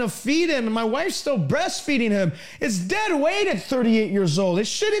still having to feed him and my wife's still breastfeeding him, it's dead weight at 38 years old. It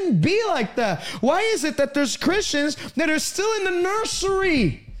shouldn't be like that. Why is it that there's Christians that are still in the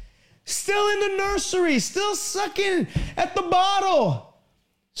nursery, still sucking at the bottle?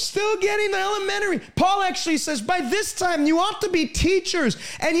 Still getting the elementary. Paul actually says, by this time you ought to be teachers,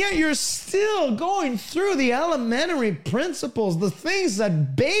 and yet you're still going through the elementary principles, the things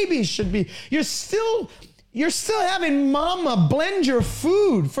that babies should be. You're still having mama blend your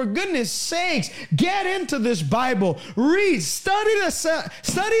food. For goodness sakes, get into this Bible. Read, study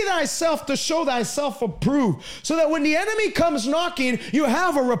thyself to show thyself approved, so that when the enemy comes knocking, you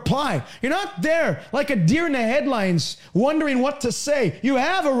have a reply. You're not there like a deer in the headlines wondering what to say. You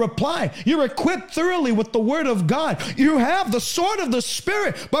have a reply. You're equipped thoroughly with the word of God. You have the sword of the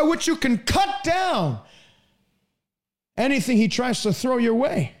Spirit by which you can cut down anything he tries to throw your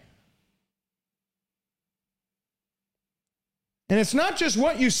way. And it's not just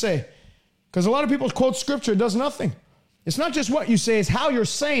what you say, because a lot of people quote scripture, it does nothing. It's not just what you say, it's how you're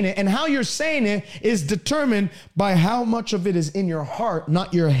saying it. And how you're saying it is determined by how much of it is in your heart,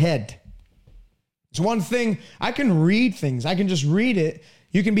 not your head. It's one thing, I can read things. I can just read it.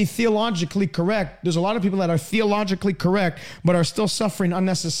 You can be theologically correct. There's a lot of people that are theologically correct, but are still suffering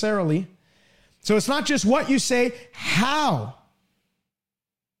unnecessarily. So it's not just what you say, how.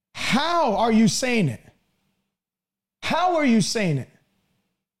 How are you saying it? How are you saying it?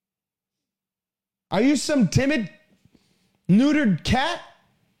 Are you some timid, neutered cat?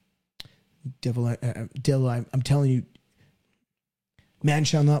 Devil, I'm telling you, man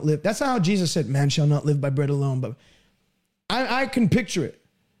shall not live. That's not how Jesus said, man shall not live by bread alone. But I can picture it.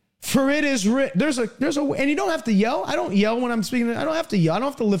 For it is written. There's a way, and you don't have to yell. I don't yell when I'm speaking. I don't have to yell. I don't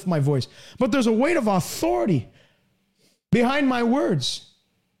have to lift my voice. But there's a weight of authority behind my words.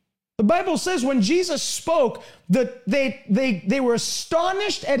 The Bible says when Jesus spoke, that they were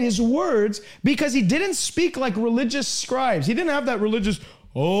astonished at his words because he didn't speak like religious scribes. He didn't have that religious,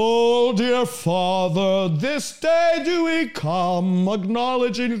 oh, dear Father, this day do we come,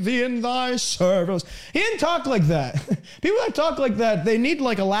 acknowledging thee in thy service. He didn't talk like that. People that talk like that, they need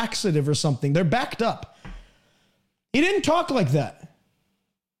like a laxative or something. They're backed up. He didn't talk like that.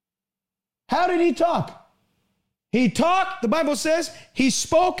 How did he talk? He talked, the Bible says, he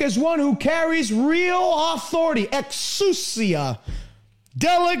spoke as one who carries real authority, exousia,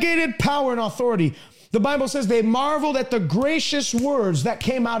 delegated power and authority. The Bible says they marveled at the gracious words that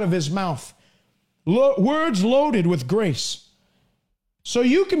came out of his mouth. Words loaded with grace. So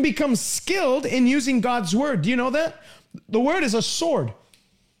you can become skilled in using God's word. Do you know that? The word is a sword.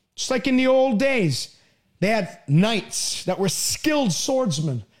 Just like in the old days, they had knights that were skilled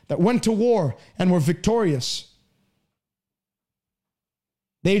swordsmen that went to war and were victorious.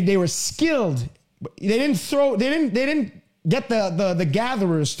 They were skilled. They didn't get the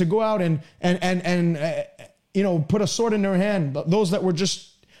gatherers to go out and put a sword in their hand. Those that were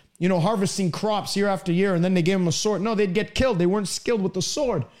just, harvesting crops year after year, and then they gave them a sword. No, they'd get killed. They weren't skilled with the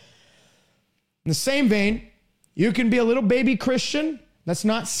sword. In the same vein, you can be a little baby Christian that's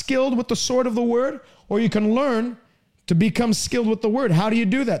not skilled with the sword of the word, or you can learn to become skilled with the word. How do you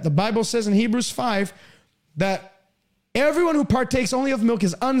do that? The Bible says in Hebrews 5 that everyone who partakes only of milk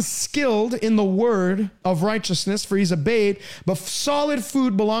is unskilled in the word of righteousness, for he's a babe. But solid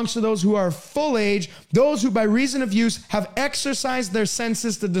food belongs to those who are full age, those who by reason of use have exercised their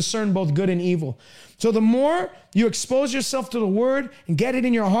senses to discern both good and evil. So the more you expose yourself to the word and get it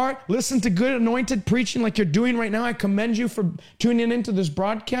in your heart, listen to good anointed preaching like you're doing right now. I commend you for tuning into this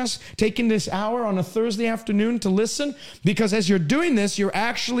broadcast, taking this hour on a Thursday afternoon to listen, because as you're doing this, you're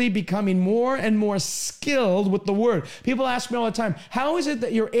actually becoming more and more skilled with the word. People ask me all the time, how is it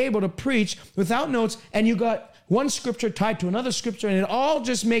that you're able to preach without notes and you got one scripture tied to another scripture, and it all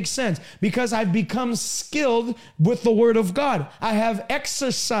just makes sense because I've become skilled with the word of God. I have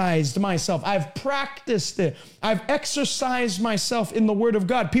exercised myself. I've practiced it. I've exercised myself in the word of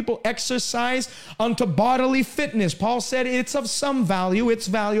God. People exercise unto bodily fitness. Paul said it's of some value. It's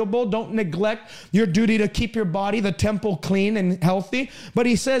valuable. Don't neglect your duty to keep your body, the temple, clean and healthy. But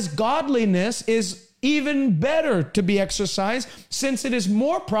he says godliness is even better to be exercised, since it is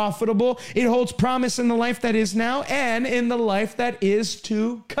more profitable. It holds promise in the life that is now and in the life that is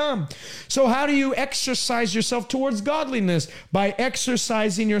to come. So how do you exercise yourself towards godliness? By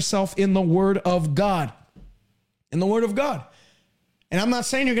exercising yourself in the word of God. In the word of God. And I'm not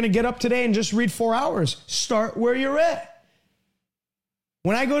saying you're going to get up today and just read 4 hours. Start where you're at.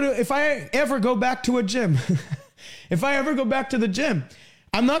 If I ever go back to a gym, if I ever go back to the gym,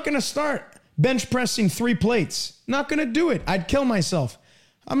 I'm not going to start bench pressing 3 plates. Not going to do it. I'd kill myself.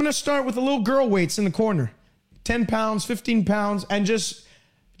 I'm going to start with the little girl weights in the corner. 10 pounds, 15 pounds, and just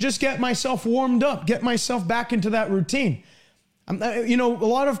get myself warmed up, get myself back into that routine. A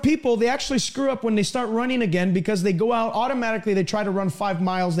lot of people, they actually screw up when they start running again because they go out automatically. They try to run 5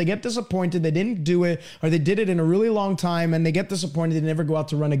 miles. They get disappointed. They didn't do it, or they did it in a really long time and they get disappointed. They never go out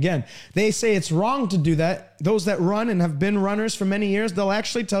to run again. They say it's wrong to do that. Those that run and have been runners for many years, they'll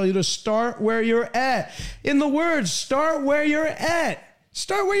actually tell you to start where you're at. In the words, start where you're at.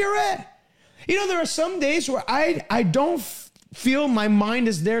 Start where you're at. There are some days where I don't feel my mind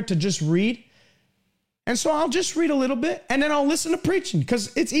is there to just read. And so I'll just read a little bit and then I'll listen to preaching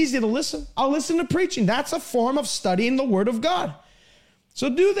because it's easy to listen. I'll listen to preaching. That's a form of studying the word of God. So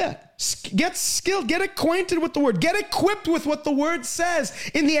do that. Get skilled, get acquainted with the word, get equipped with what the word says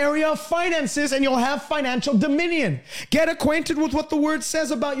in the area of finances, and you'll have financial dominion. Get acquainted with what the word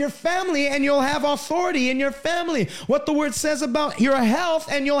says about your family, and you'll have authority in your family. What the word says about your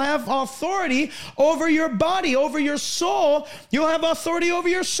health, and you'll have authority over your body, over your soul. You'll have authority over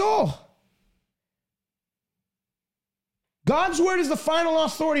your soul. God's word is the final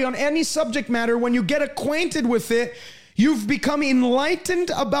authority on any subject matter. When you get acquainted with it, you've become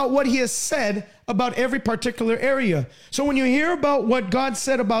enlightened about what he has said about every particular area. So when you hear about what God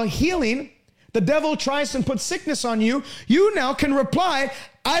said about healing, the devil tries to put sickness on you, you now can reply,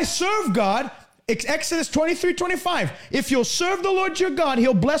 I serve God. Exodus 23:25. If you'll serve the Lord your God,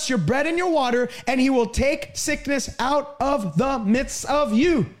 he'll bless your bread and your water, and he will take sickness out of the midst of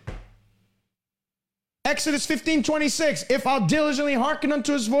you. Exodus 15:26, if I'll diligently hearken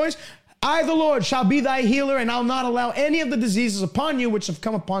unto his voice, I, the Lord, shall be thy healer, and I'll not allow any of the diseases upon you which have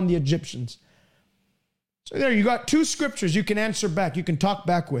come upon the Egyptians. So there, you got 2 scriptures you can answer back, you can talk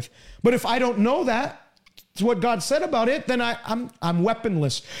back with. But if I don't know that, it's what God said about it, then I'm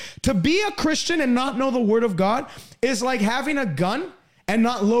weaponless. To be a Christian and not know the word of God is like having a gun and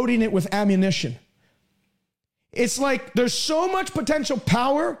not loading it with ammunition. It's like there's so much potential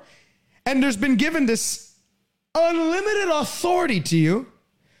power, and there's been given this unlimited authority to you.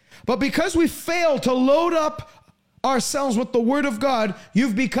 But because we fail to load up ourselves with the word of God,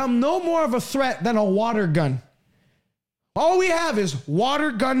 you've become no more of a threat than a water gun. All we have is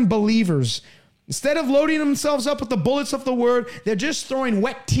water gun believers. Instead of loading themselves up with the bullets of the word, they're just throwing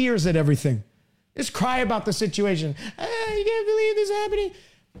wet tears at everything. Just cry about the situation. You can't believe this happening.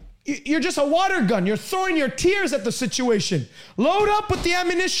 You're just a water gun. You're throwing your tears at the situation. Load up with the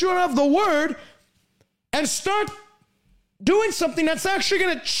ammunition of the word and start doing something that's actually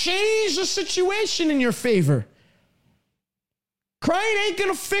going to change the situation in your favor. Crying ain't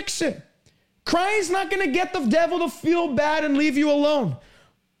going to fix it. Crying's not going to get the devil to feel bad and leave you alone.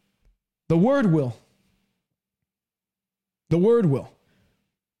 The word will. The word will.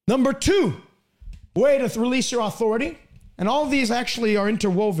 Number 2, way to release your authority. And all of these actually are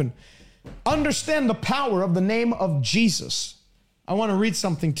interwoven. Understand the power of the name of Jesus. I want to read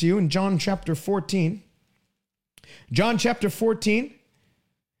something to you in John chapter 14. John chapter 14,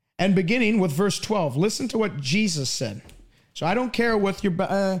 and beginning with verse 12. Listen to what Jesus said. So I don't care what your,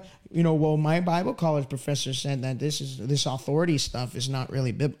 my Bible college professor said that this authority stuff is not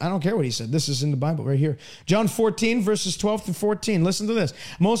really biblical. I don't care what he said. This is in the Bible right here. John 14, verses 12 to 14. Listen to this.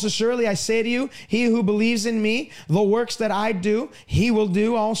 Most assuredly, I say to you, he who believes in me, the works that I do, he will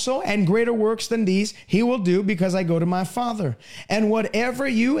do also, and greater works than these he will do, because I go to my Father. And whatever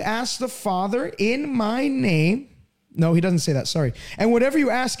you ask the Father in my name, no, he doesn't say that, sorry. And whatever you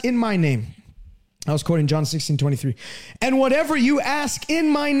ask in my name, I was quoting John 16:23. And whatever you ask in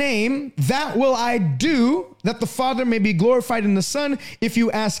my name, that will I do, that the Father may be glorified in the Son. If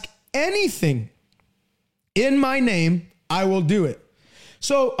you ask anything in my name, I will do it.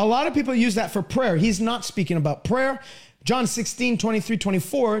 So a lot of people use that for prayer. He's not speaking about prayer. John 16, 23,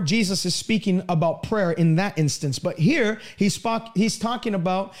 24, Jesus is speaking about prayer in that instance. But here, he's talking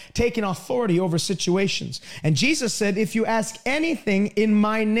about taking authority over situations. And Jesus said, if you ask anything in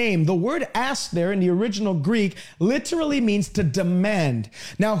my name, the word ask there in the original Greek literally means to demand.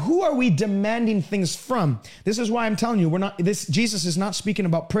 Now, who are we demanding things from? This is why I'm telling you, Jesus is not speaking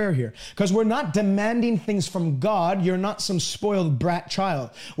about prayer here. Because we're not demanding things from God. You're not some spoiled brat child.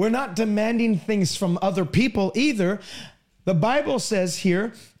 We're not demanding things from other people either. The Bible says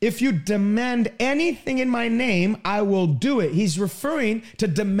here, if you demand anything in my name, I will do it. He's referring to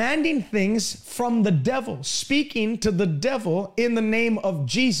demanding things from the devil, speaking to the devil in the name of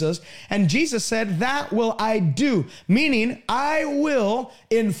Jesus. And Jesus said, that will I do, meaning I will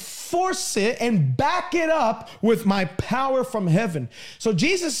enforce it and back it up with my power from heaven. So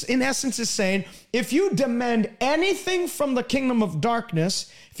Jesus, in essence, is saying, if you demand anything from the kingdom of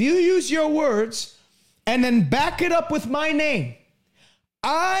darkness, if you use your words, and then back it up with my name,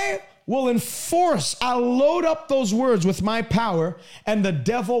 I will enforce, I'll load up those words with my power, and the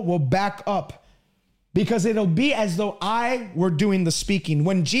devil will back up. Because it'll be as though I were doing the speaking.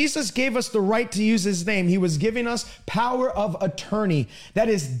 When Jesus gave us the right to use his name, he was giving us power of attorney. That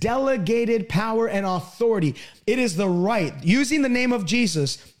is delegated power and authority. It is the right. Using the name of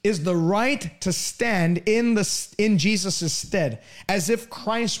Jesus is the right to stand in Jesus' stead, as if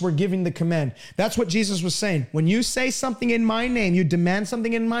Christ were giving the command. That's what Jesus was saying. When you say something in my name, you demand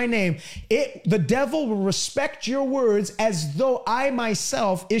something in my name, the devil will respect your words as though I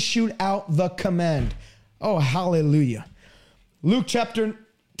myself issued out the command. Oh, hallelujah. Luke chapter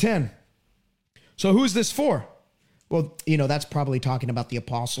 10. So who's this for? Well, that's probably talking about the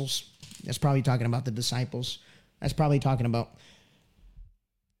apostles. That's probably talking about the disciples. That's probably talking about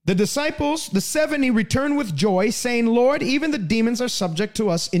the disciples. The 70 returned with joy, saying, Lord, even the demons are subject to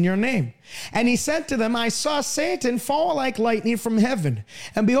us in your name. And he said to them, I saw Satan fall like lightning from heaven.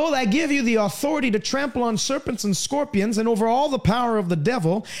 And behold, I give you the authority to trample on serpents and scorpions and over all the power of the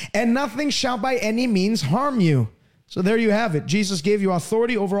devil, and nothing shall by any means harm you. So there you have it. Jesus gave you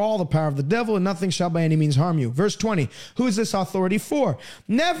authority over all the power of the devil, and nothing shall by any means harm you. Verse 20, who is this authority for?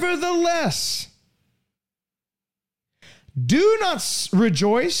 Nevertheless, do not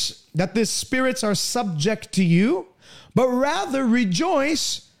rejoice that the spirits are subject to you, but rather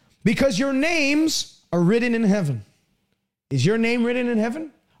rejoice because your names are written in heaven. Is your name written in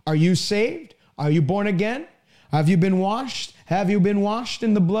heaven? Are you saved? Are you born again? Have you been washed? Have you been washed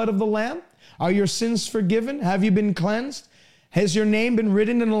in the blood of the Lamb? Are your sins forgiven? Have you been cleansed? Has your name been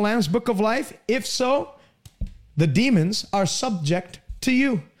written in the Lamb's book of life? If so, the demons are subject to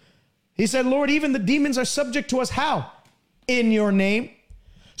you. He said, Lord, even the demons are subject to us. How? In your name.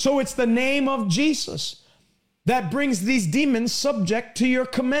 So it's the name of Jesus that brings these demons subject to your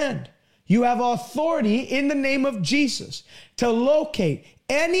command. You have authority in the name of Jesus to locate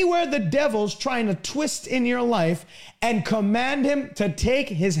anywhere the devil's trying to twist in your life and command him to take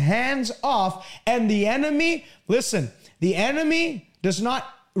his hands off. And the enemy, listen, the enemy does not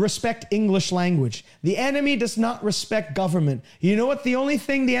respect English language. The enemy does not respect government. You know what the only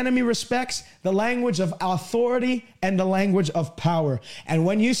thing the enemy respects? The language of authority and the language of power. And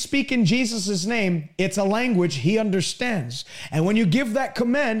when you speak in Jesus' name, it's a language he understands. And when you give that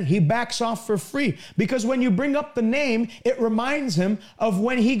command, he backs off for free. Because when you bring up the name, it reminds him of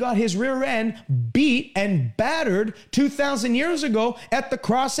when he got his rear end beat and battered 2,000 years ago at the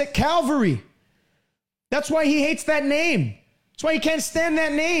cross at Calvary. That's why he hates that name. That's why you can't stand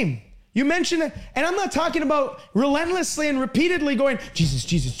that name. You mention it, and I'm not talking about relentlessly and repeatedly going, Jesus,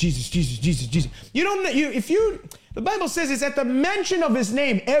 Jesus, Jesus, Jesus, Jesus, Jesus. The Bible says it's at the mention of his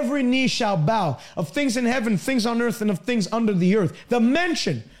name, every knee shall bow, of things in heaven, things on earth, and of things under the earth. The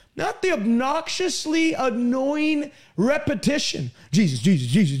mention, not the obnoxiously annoying repetition. Jesus, Jesus,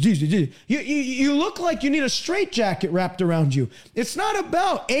 Jesus, Jesus, Jesus. You look like you need a straitjacket wrapped around you. It's not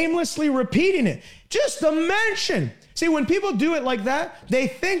about aimlessly repeating it. Just the mention. See, when people do it like that, they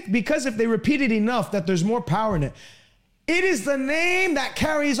think because if they repeat it enough that there's more power in it. It is the name that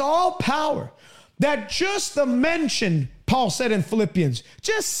carries all power. That just the mention, Paul said in Philippians,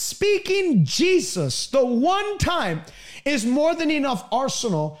 just speaking Jesus the one time is more than enough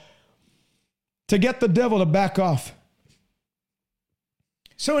arsenal to get the devil to back off.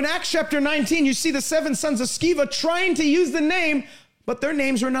 So in Acts chapter 19, you see the 7 sons of Sceva trying to use the name, but their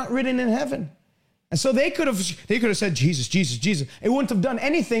names were not written in heaven. And so they could have said, Jesus, Jesus, Jesus. It wouldn't have done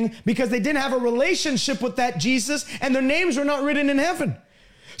anything because they didn't have a relationship with that Jesus and their names were not written in heaven.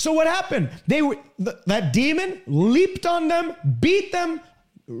 So what happened? That demon leaped on them, beat them,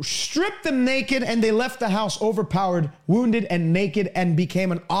 stripped them naked, and they left the house overpowered, wounded, and naked, and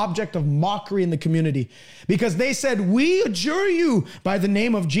became an object of mockery in the community. Because they said, we adjure you by the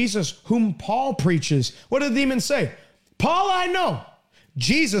name of Jesus, whom Paul preaches. What did the demons say? Paul I know,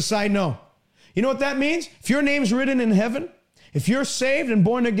 Jesus I know. You know what that means? If your name's written in heaven, if you're saved and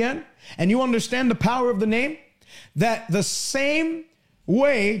born again, and you understand the power of the name, that the same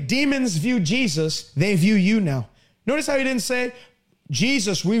way demons view Jesus, they view you now. Notice how he didn't say,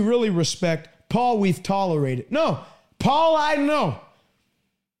 Jesus, we really respect. Paul, we've tolerated. No, Paul, I know.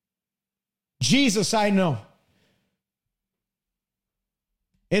 Jesus, I know.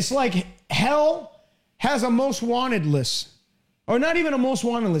 It's like hell has a most wanted list. Or not even a most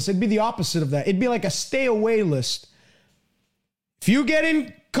wanted list. It'd be the opposite of that. It'd be like a stay away list. If you get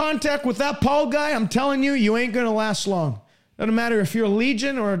in contact with that Paul guy, I'm telling you, you ain't going to last long. Doesn't matter if you're a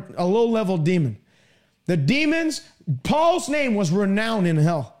legion or a low-level demon. The demons, Paul's name was renowned in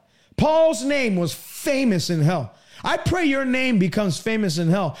hell. Paul's name was famous in hell. I pray your name becomes famous in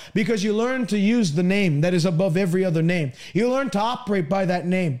hell because you learn to use the name that is above every other name. You learn to operate by that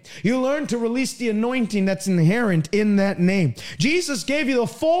name. You learn to release the anointing that's inherent in that name. Jesus gave you the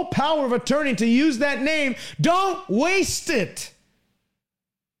full power of attorney to use that name. Don't waste it.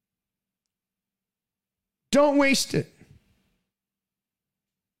 Don't waste it.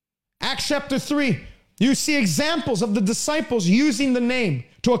 Acts chapter 3. You see examples of the disciples using the name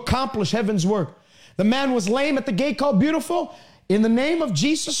to accomplish heaven's work. The man was lame at the gate called Beautiful. In the name of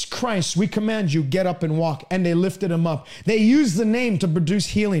Jesus Christ, we command you, get up and walk. And they lifted him up. They used the name to produce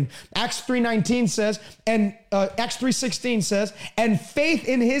healing. Acts 3:19 says, and Acts 3:16 says, and faith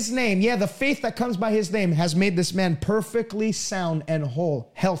in his name, yeah, the faith that comes by his name has made this man perfectly sound and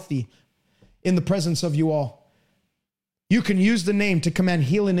whole, healthy in the presence of you all. You can use the name to command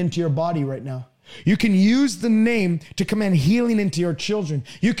healing into your body right now. You can use the name to command healing into your children.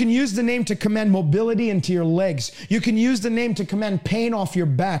 You can use the name to command mobility into your legs. You can use the name to command pain off your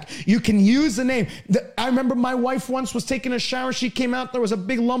back. You can use the name. I remember my wife once was taking a shower. She came out, there was a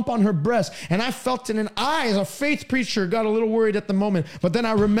big lump on her breast, and I felt it, and I, as a faith preacher, got a little worried at the moment. But then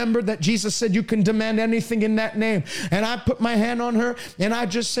I remembered that Jesus said you can demand anything in that name. And I put my hand on her, and I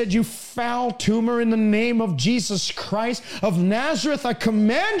just said, you foul tumor, in the name of Jesus Christ of Nazareth, I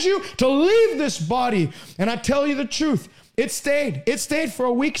command you to leave this body. And I tell you the truth, it stayed for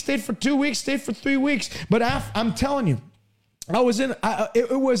a week, stayed for 2 weeks, stayed for 3 weeks. But I'm telling you,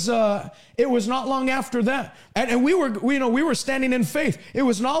 it was not long after that, and we were standing in faith. It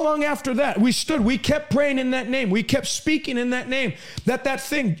was not long after that we kept praying in that name, we kept speaking in that name, that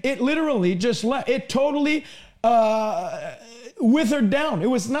thing, it literally just it totally withered down.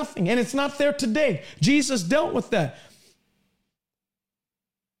 It was nothing, and it's not there today. Jesus dealt with that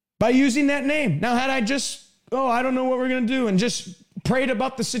by using that name. Now, had I just, I don't know what we're going to do, and just prayed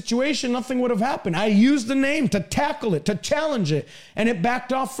about the situation, nothing would have happened. I used the name to tackle it, to challenge it, and it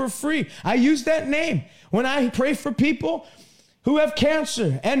backed off for free. I use that name when I pray for people who have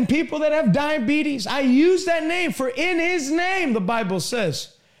cancer and people that have diabetes. I use that name, for in his name, the Bible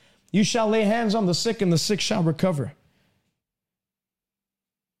says, you shall lay hands on the sick and the sick shall recover.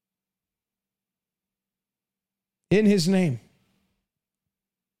 In his name.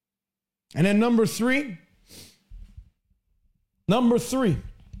 And then number three,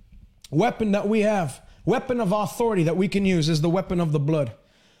 weapon that we have, weapon of authority that we can use, is the weapon of the blood.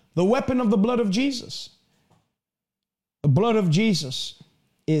 The weapon of the blood of Jesus. The blood of Jesus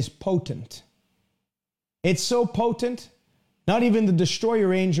is potent. It's so potent, not even the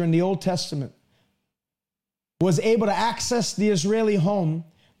destroyer angel in the Old Testament was able to access the Israeli home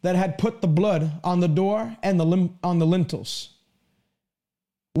that had put the blood on the door and on the lintels.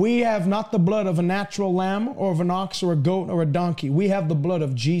 We have not the blood of a natural lamb or of an ox or a goat or a donkey. We have the blood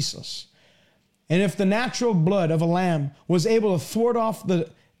of Jesus. And if the natural blood of a lamb was able to thwart off the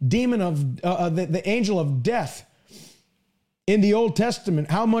demon of the angel of death in the Old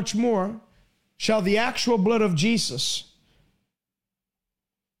Testament, how much more shall the actual blood of Jesus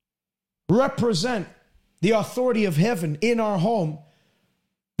represent the authority of heaven in our home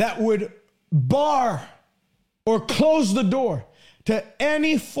that would bar or close the door to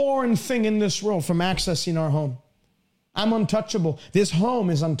any foreign thing in this world from accessing our home? I'm untouchable. This home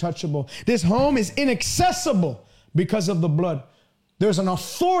is untouchable. This home is inaccessible because of the blood. There's an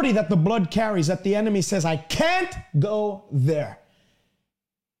authority that the blood carries that the enemy says, I can't go there.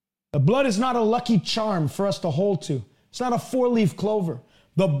 The blood is not a lucky charm for us to hold to. It's not a 4-leaf clover.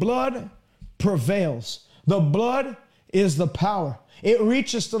 The blood prevails. The blood is the power. It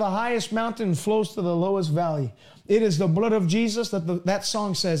reaches to the highest mountain and flows to the lowest valley. It is the blood of Jesus that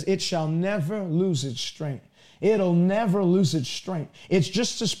song says, it shall never lose its strength. It'll never lose its strength. It's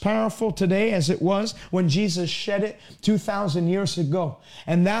just as powerful today as it was when Jesus shed it 2,000 years ago.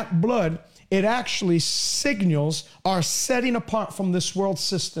 And that blood, it actually signals our setting apart from this world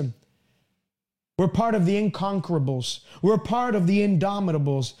system. We're part of the inconquerables. We're part of the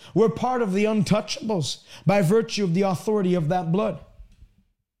indomitables. We're part of the untouchables by virtue of the authority of that blood.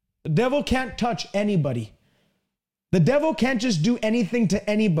 The devil can't touch anybody. The devil can't just do anything to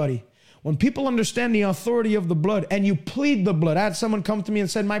anybody. When people understand the authority of the blood and you plead the blood, I had someone come to me and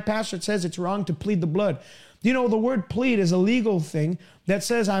said, my pastor says it's wrong to plead the blood. You know, the word plead is a legal thing that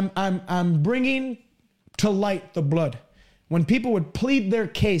says I'm bringing to light the blood. When people would plead their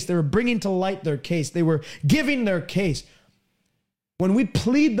case, they were bringing to light their case. They were giving their case. When we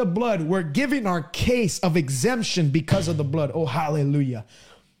plead the blood, we're giving our case of exemption because of the blood. Oh, hallelujah.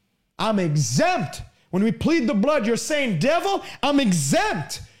 I'm exempt. When we plead the blood, you're saying, devil, I'm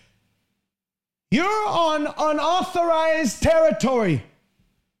exempt. You're on unauthorized territory.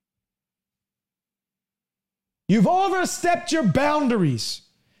 You've overstepped your boundaries.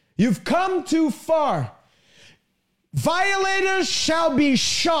 You've come too far. Violators shall be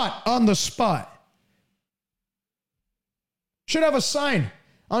shot on the spot. Should have a sign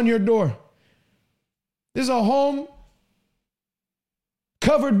on your door. This is a home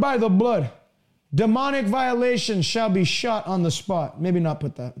covered by the blood. Demonic violations shall be shot on the spot. Maybe not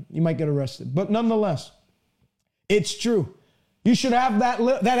put that. You might get arrested. But nonetheless, it's true. You should have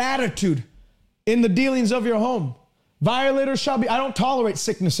that attitude in the dealings of your home. Violators shall be... I don't tolerate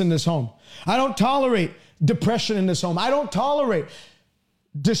sickness in this home. I don't tolerate depression in this home. I don't tolerate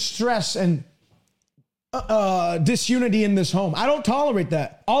distress and disunity in this home. I don't tolerate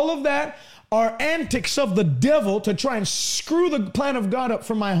that. All of that are antics of the devil to try and screw the plan of God up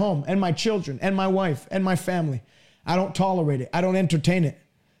for my home and my children and my wife and my family. I don't tolerate it. I don't entertain it.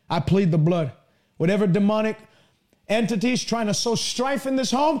 I plead the blood. Whatever demonic entities trying to sow strife in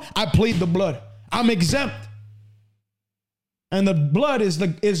this home, I plead the blood. I'm exempt. And the blood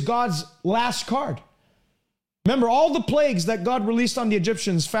is God's last card. Remember, all the plagues that God released on the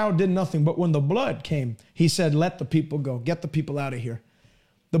Egyptians, Pharaoh did nothing. But when the blood came, he said, let the people go. Get the people out of here.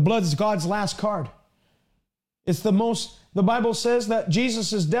 The blood is God's last card. It's the Bible says that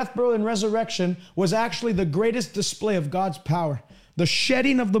Jesus' death, burial, and resurrection was actually the greatest display of God's power. The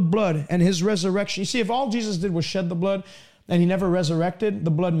shedding of the blood and his resurrection. You see, if all Jesus did was shed the blood and he never resurrected,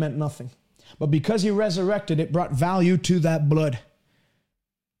 the blood meant nothing. But because he resurrected, it brought value to that blood.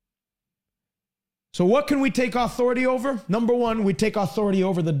 So what can we take authority over? Number one, we take authority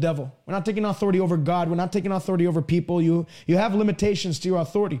over the devil. We're not taking authority over God. We're not taking authority over people. You have limitations to your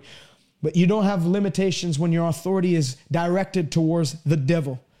authority, but you don't have limitations when your authority is directed towards the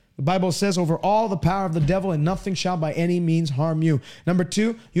devil. The Bible says, over all the power of the devil, and nothing shall by any means harm you. Number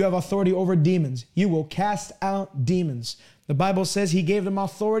two, you have authority over demons. You will cast out demons. The Bible says he gave them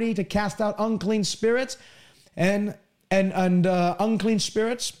authority to cast out unclean spirits and unclean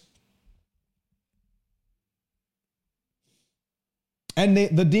spirits. And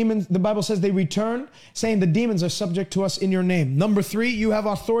the demons, the Bible says they returned, saying the demons are subject to us in your name. Number three, you have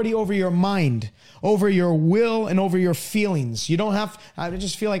authority over your mind, over your will, and over your feelings. You don't have, I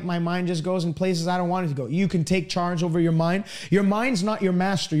just feel like my mind just goes in places I don't want it to go. You can take charge over your mind. Your mind's not your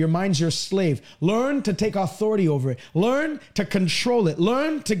master. Your mind's your slave. Learn to take authority over it. Learn to control it.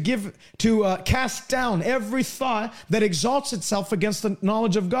 Learn to cast down every thought that exalts itself against the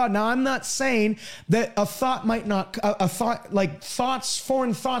knowledge of God. Now, I'm not saying that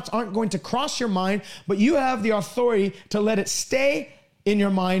foreign thoughts aren't going to cross your mind, but you have the authority to let it stay in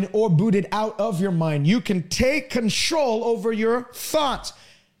your mind or boot it out of your mind. You can take control over your thoughts.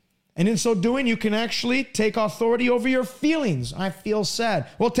 And in so doing, you can actually take authority over your feelings. I feel sad.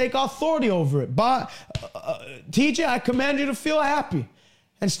 Well, take authority over it. But, TJ, I command you to feel happy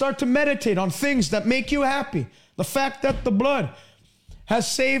and start to meditate on things that make you happy. The fact that the blood has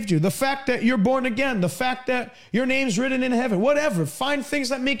saved you, the fact that you're born again, the fact that your name's written in heaven, whatever. Find things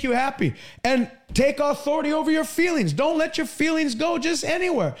that make you happy and take authority over your feelings. Don't let your feelings go just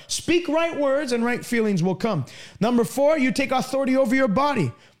anywhere. Speak right words and right feelings will come. Number four, you take authority over your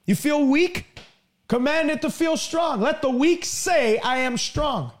body. You feel weak? Command it to feel strong. Let the weak say, I am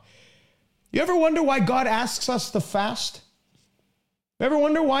strong. You ever wonder why God asks us to fast? Ever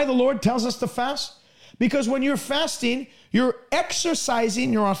wonder why the Lord tells us to fast? Because when you're fasting, you're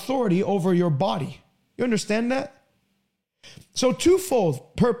exercising your authority over your body. You understand that? So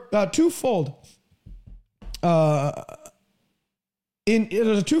twofold. There's a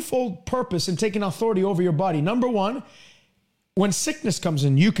twofold purpose in taking authority over your body. Number one, When sickness comes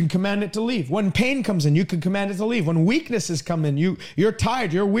in, you can command it to leave. When pain comes in, you can command it to leave. When weaknesses come in, you're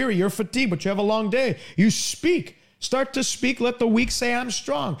tired, you're weary, you're fatigued, but you have a long day. You speak. Start to speak. Let the weak say, I'm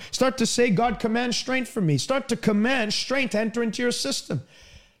strong. Start to say, God commands strength for me. Start to command strength to enter into your system.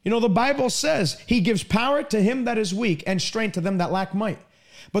 You know, the Bible says he gives power to him that is weak and strength to them that lack might.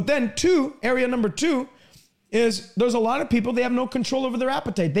 But then area number 2 is there's a lot of people, they have no control over their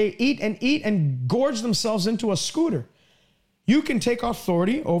appetite. They eat and gorge themselves into a scooter. You can take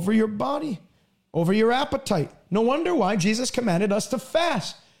authority over your body, over your appetite. No wonder why Jesus commanded us to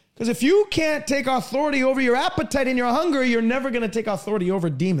fast. Because if you can't take authority over your appetite and your hunger, you're never going to take authority over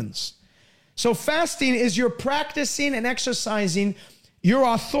demons. So fasting is you're practicing and exercising your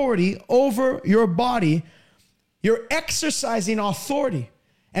authority over your body. You're exercising authority.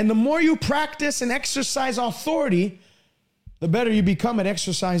 And the more you practice and exercise authority, the better you become at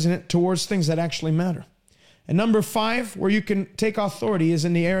exercising it towards things that actually matter. And number 5, where you can take authority, is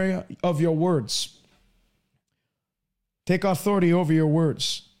in the area of your words. Take authority over your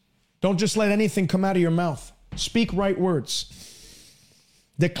words. Don't just let anything come out of your mouth. Speak right words.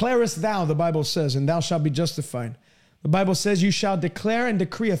 Declarest thou, the Bible says, and thou shalt be justified. The Bible says you shall declare and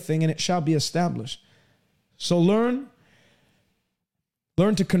decree a thing, and it shall be established. So learn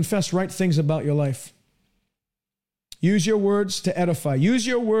to confess right things about your life. Use your words to edify. Use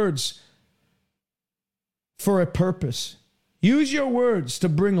your words for a purpose. Use your words to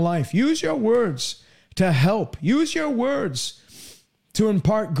bring life. Use your words to help. Use your words to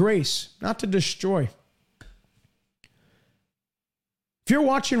impart grace, not to destroy. If you're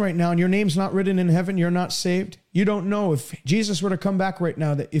watching right now and your name's not written in heaven, you're not saved, you don't know if Jesus were to come back right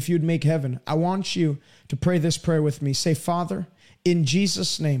now, that if you'd make heaven, I want you to pray this prayer with me. Say, Father, in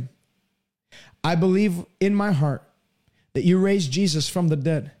Jesus' name, I believe in my heart that you raised Jesus from the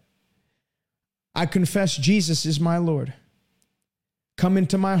dead. I confess Jesus is my Lord. Come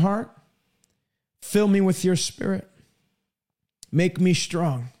into my heart. Fill me with your Spirit. Make me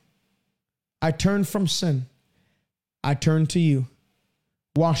strong. I turn from sin. I turn to you.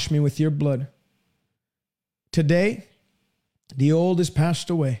 Wash me with your blood. Today, the old is passed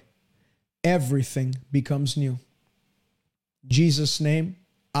away. Everything becomes new. In Jesus' name,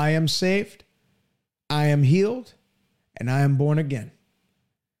 I am saved. I am healed. And I am born again.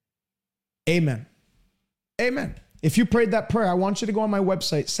 Amen. Amen. If you prayed that prayer, I want you to go on my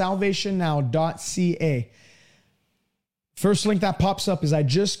website, salvationnow.ca. First link that pops up is I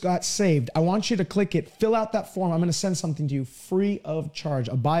just got saved. I want you to click it, fill out that form. I'm going to send something to you free of charge,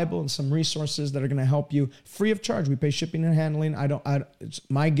 a Bible and some resources that are going to help you free of charge. We pay shipping and handling. It's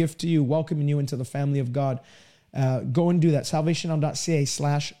my gift to you, welcoming you into the family of God. Go and do that. salvationnow.ca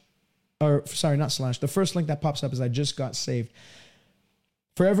the first link that pops up is I just got saved.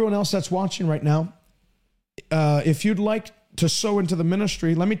 For everyone else that's watching right now, if you'd like to sow into the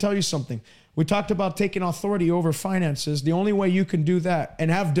ministry, let me tell you something. We talked about taking authority over finances. The only way you can do that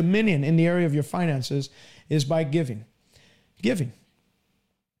and have dominion in the area of your finances is by giving. Giving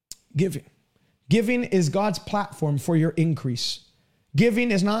is God's platform for your increase.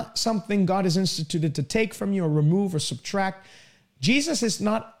 Giving is not something God has instituted to take from you or remove or subtract. Jesus is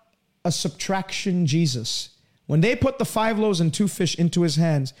not a subtraction Jesus. When they put the 5 loaves and 2 fish into his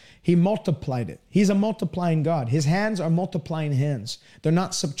hands, he multiplied it. He's a multiplying God. His hands are multiplying hands. They're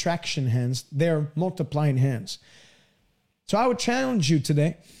not subtraction hands. They're multiplying hands. So I would challenge you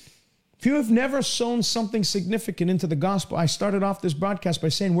today. If you have never sown something significant into the gospel, I started off this broadcast by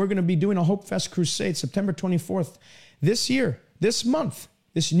saying we're going to be doing a Hope Fest crusade September 24th this year, this month,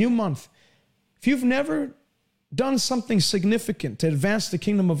 this new month. If you've never done something significant to advance the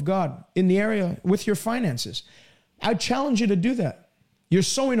kingdom of God in the area with your finances, I challenge you to do that. You're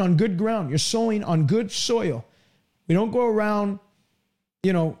sowing on good ground. You're sowing on good soil. We don't go around,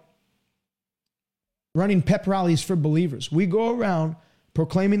 running pep rallies for believers. We go around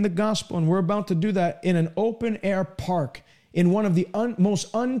proclaiming the gospel, and we're about to do that in an open air park in one of the most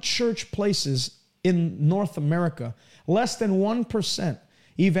unchurched places in North America. Less than 1%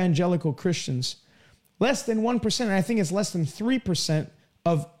 evangelical Christians. Less than 1%, and I think it's less than 3%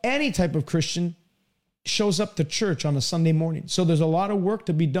 of any type of Christian shows up to church on a Sunday morning. So there's a lot of work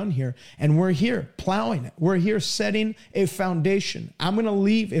to be done here, and we're here plowing it. We're here setting a foundation. I'm going to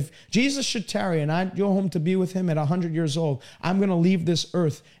leave. If Jesus should tarry and I go home to be with him at 100 years old, I'm going to leave this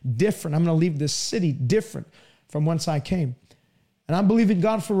earth different. I'm going to leave this city different from whence I came. And I'm believing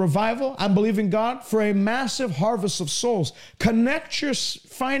God for revival. I'm believing God for a massive harvest of souls. Connect your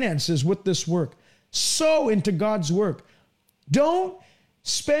finances with this work. Sow into God's work. Don't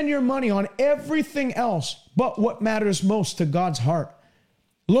spend your money on everything else but what matters most to God's heart.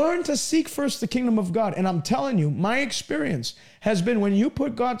 Learn to seek first the kingdom of God. And I'm telling you, my experience has been when you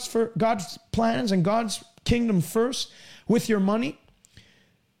put God's plans and God's kingdom first with your money,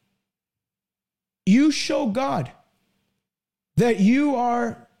 you show God that you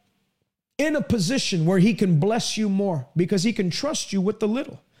are in a position where he can bless you more because he can trust you with the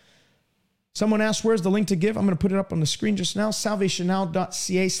little. Someone asked, where's the link to give? I'm going to put it up on the screen just now,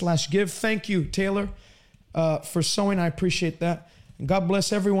 salvationnow.ca/give. Thank you, Taylor, for sowing. I appreciate that. And God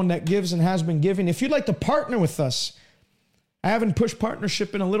bless everyone that gives and has been giving. If you'd like to partner with us, I haven't pushed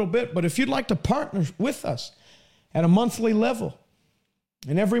partnership in a little bit, but if you'd like to partner with us at a monthly level,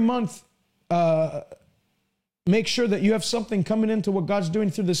 and every month, make sure that you have something coming into what God's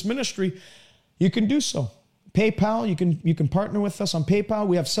doing through this ministry, you can do so. PayPal, you can partner with us on PayPal.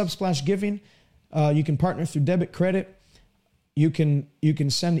 We have Subsplash Giving. You can partner through debit, credit. You can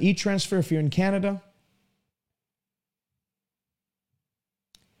send e-transfer if you're in Canada.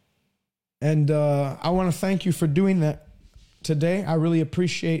 And I want to thank you for doing that today. I really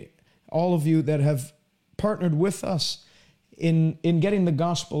appreciate all of you that have partnered with us in getting the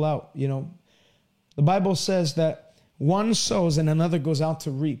gospel out. You know, the Bible says that one sows and another goes out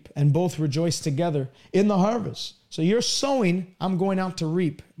to reap, and both rejoice together in the harvest. So you're sowing, I'm going out to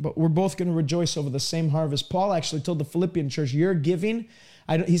reap, but we're both going to rejoice over the same harvest. Paul actually told the Philippian church, you're giving.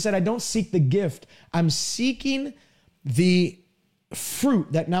 He said, I don't seek the gift. I'm seeking the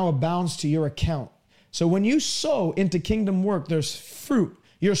fruit that now abounds to your account. So when you sow into kingdom work, there's fruit.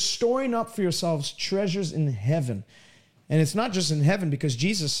 You're storing up for yourselves treasures in heaven. And it's not just in heaven, because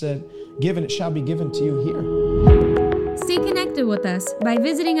Jesus said, given it shall be given to you here. Stay connected with us by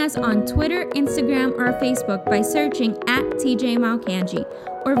visiting us on Twitter, Instagram, or Facebook by searching @TJ Malkanji,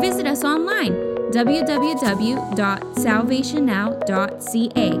 or visit us online,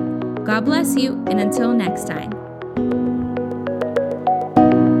 www.salvationnow.ca. God bless you, and until next time.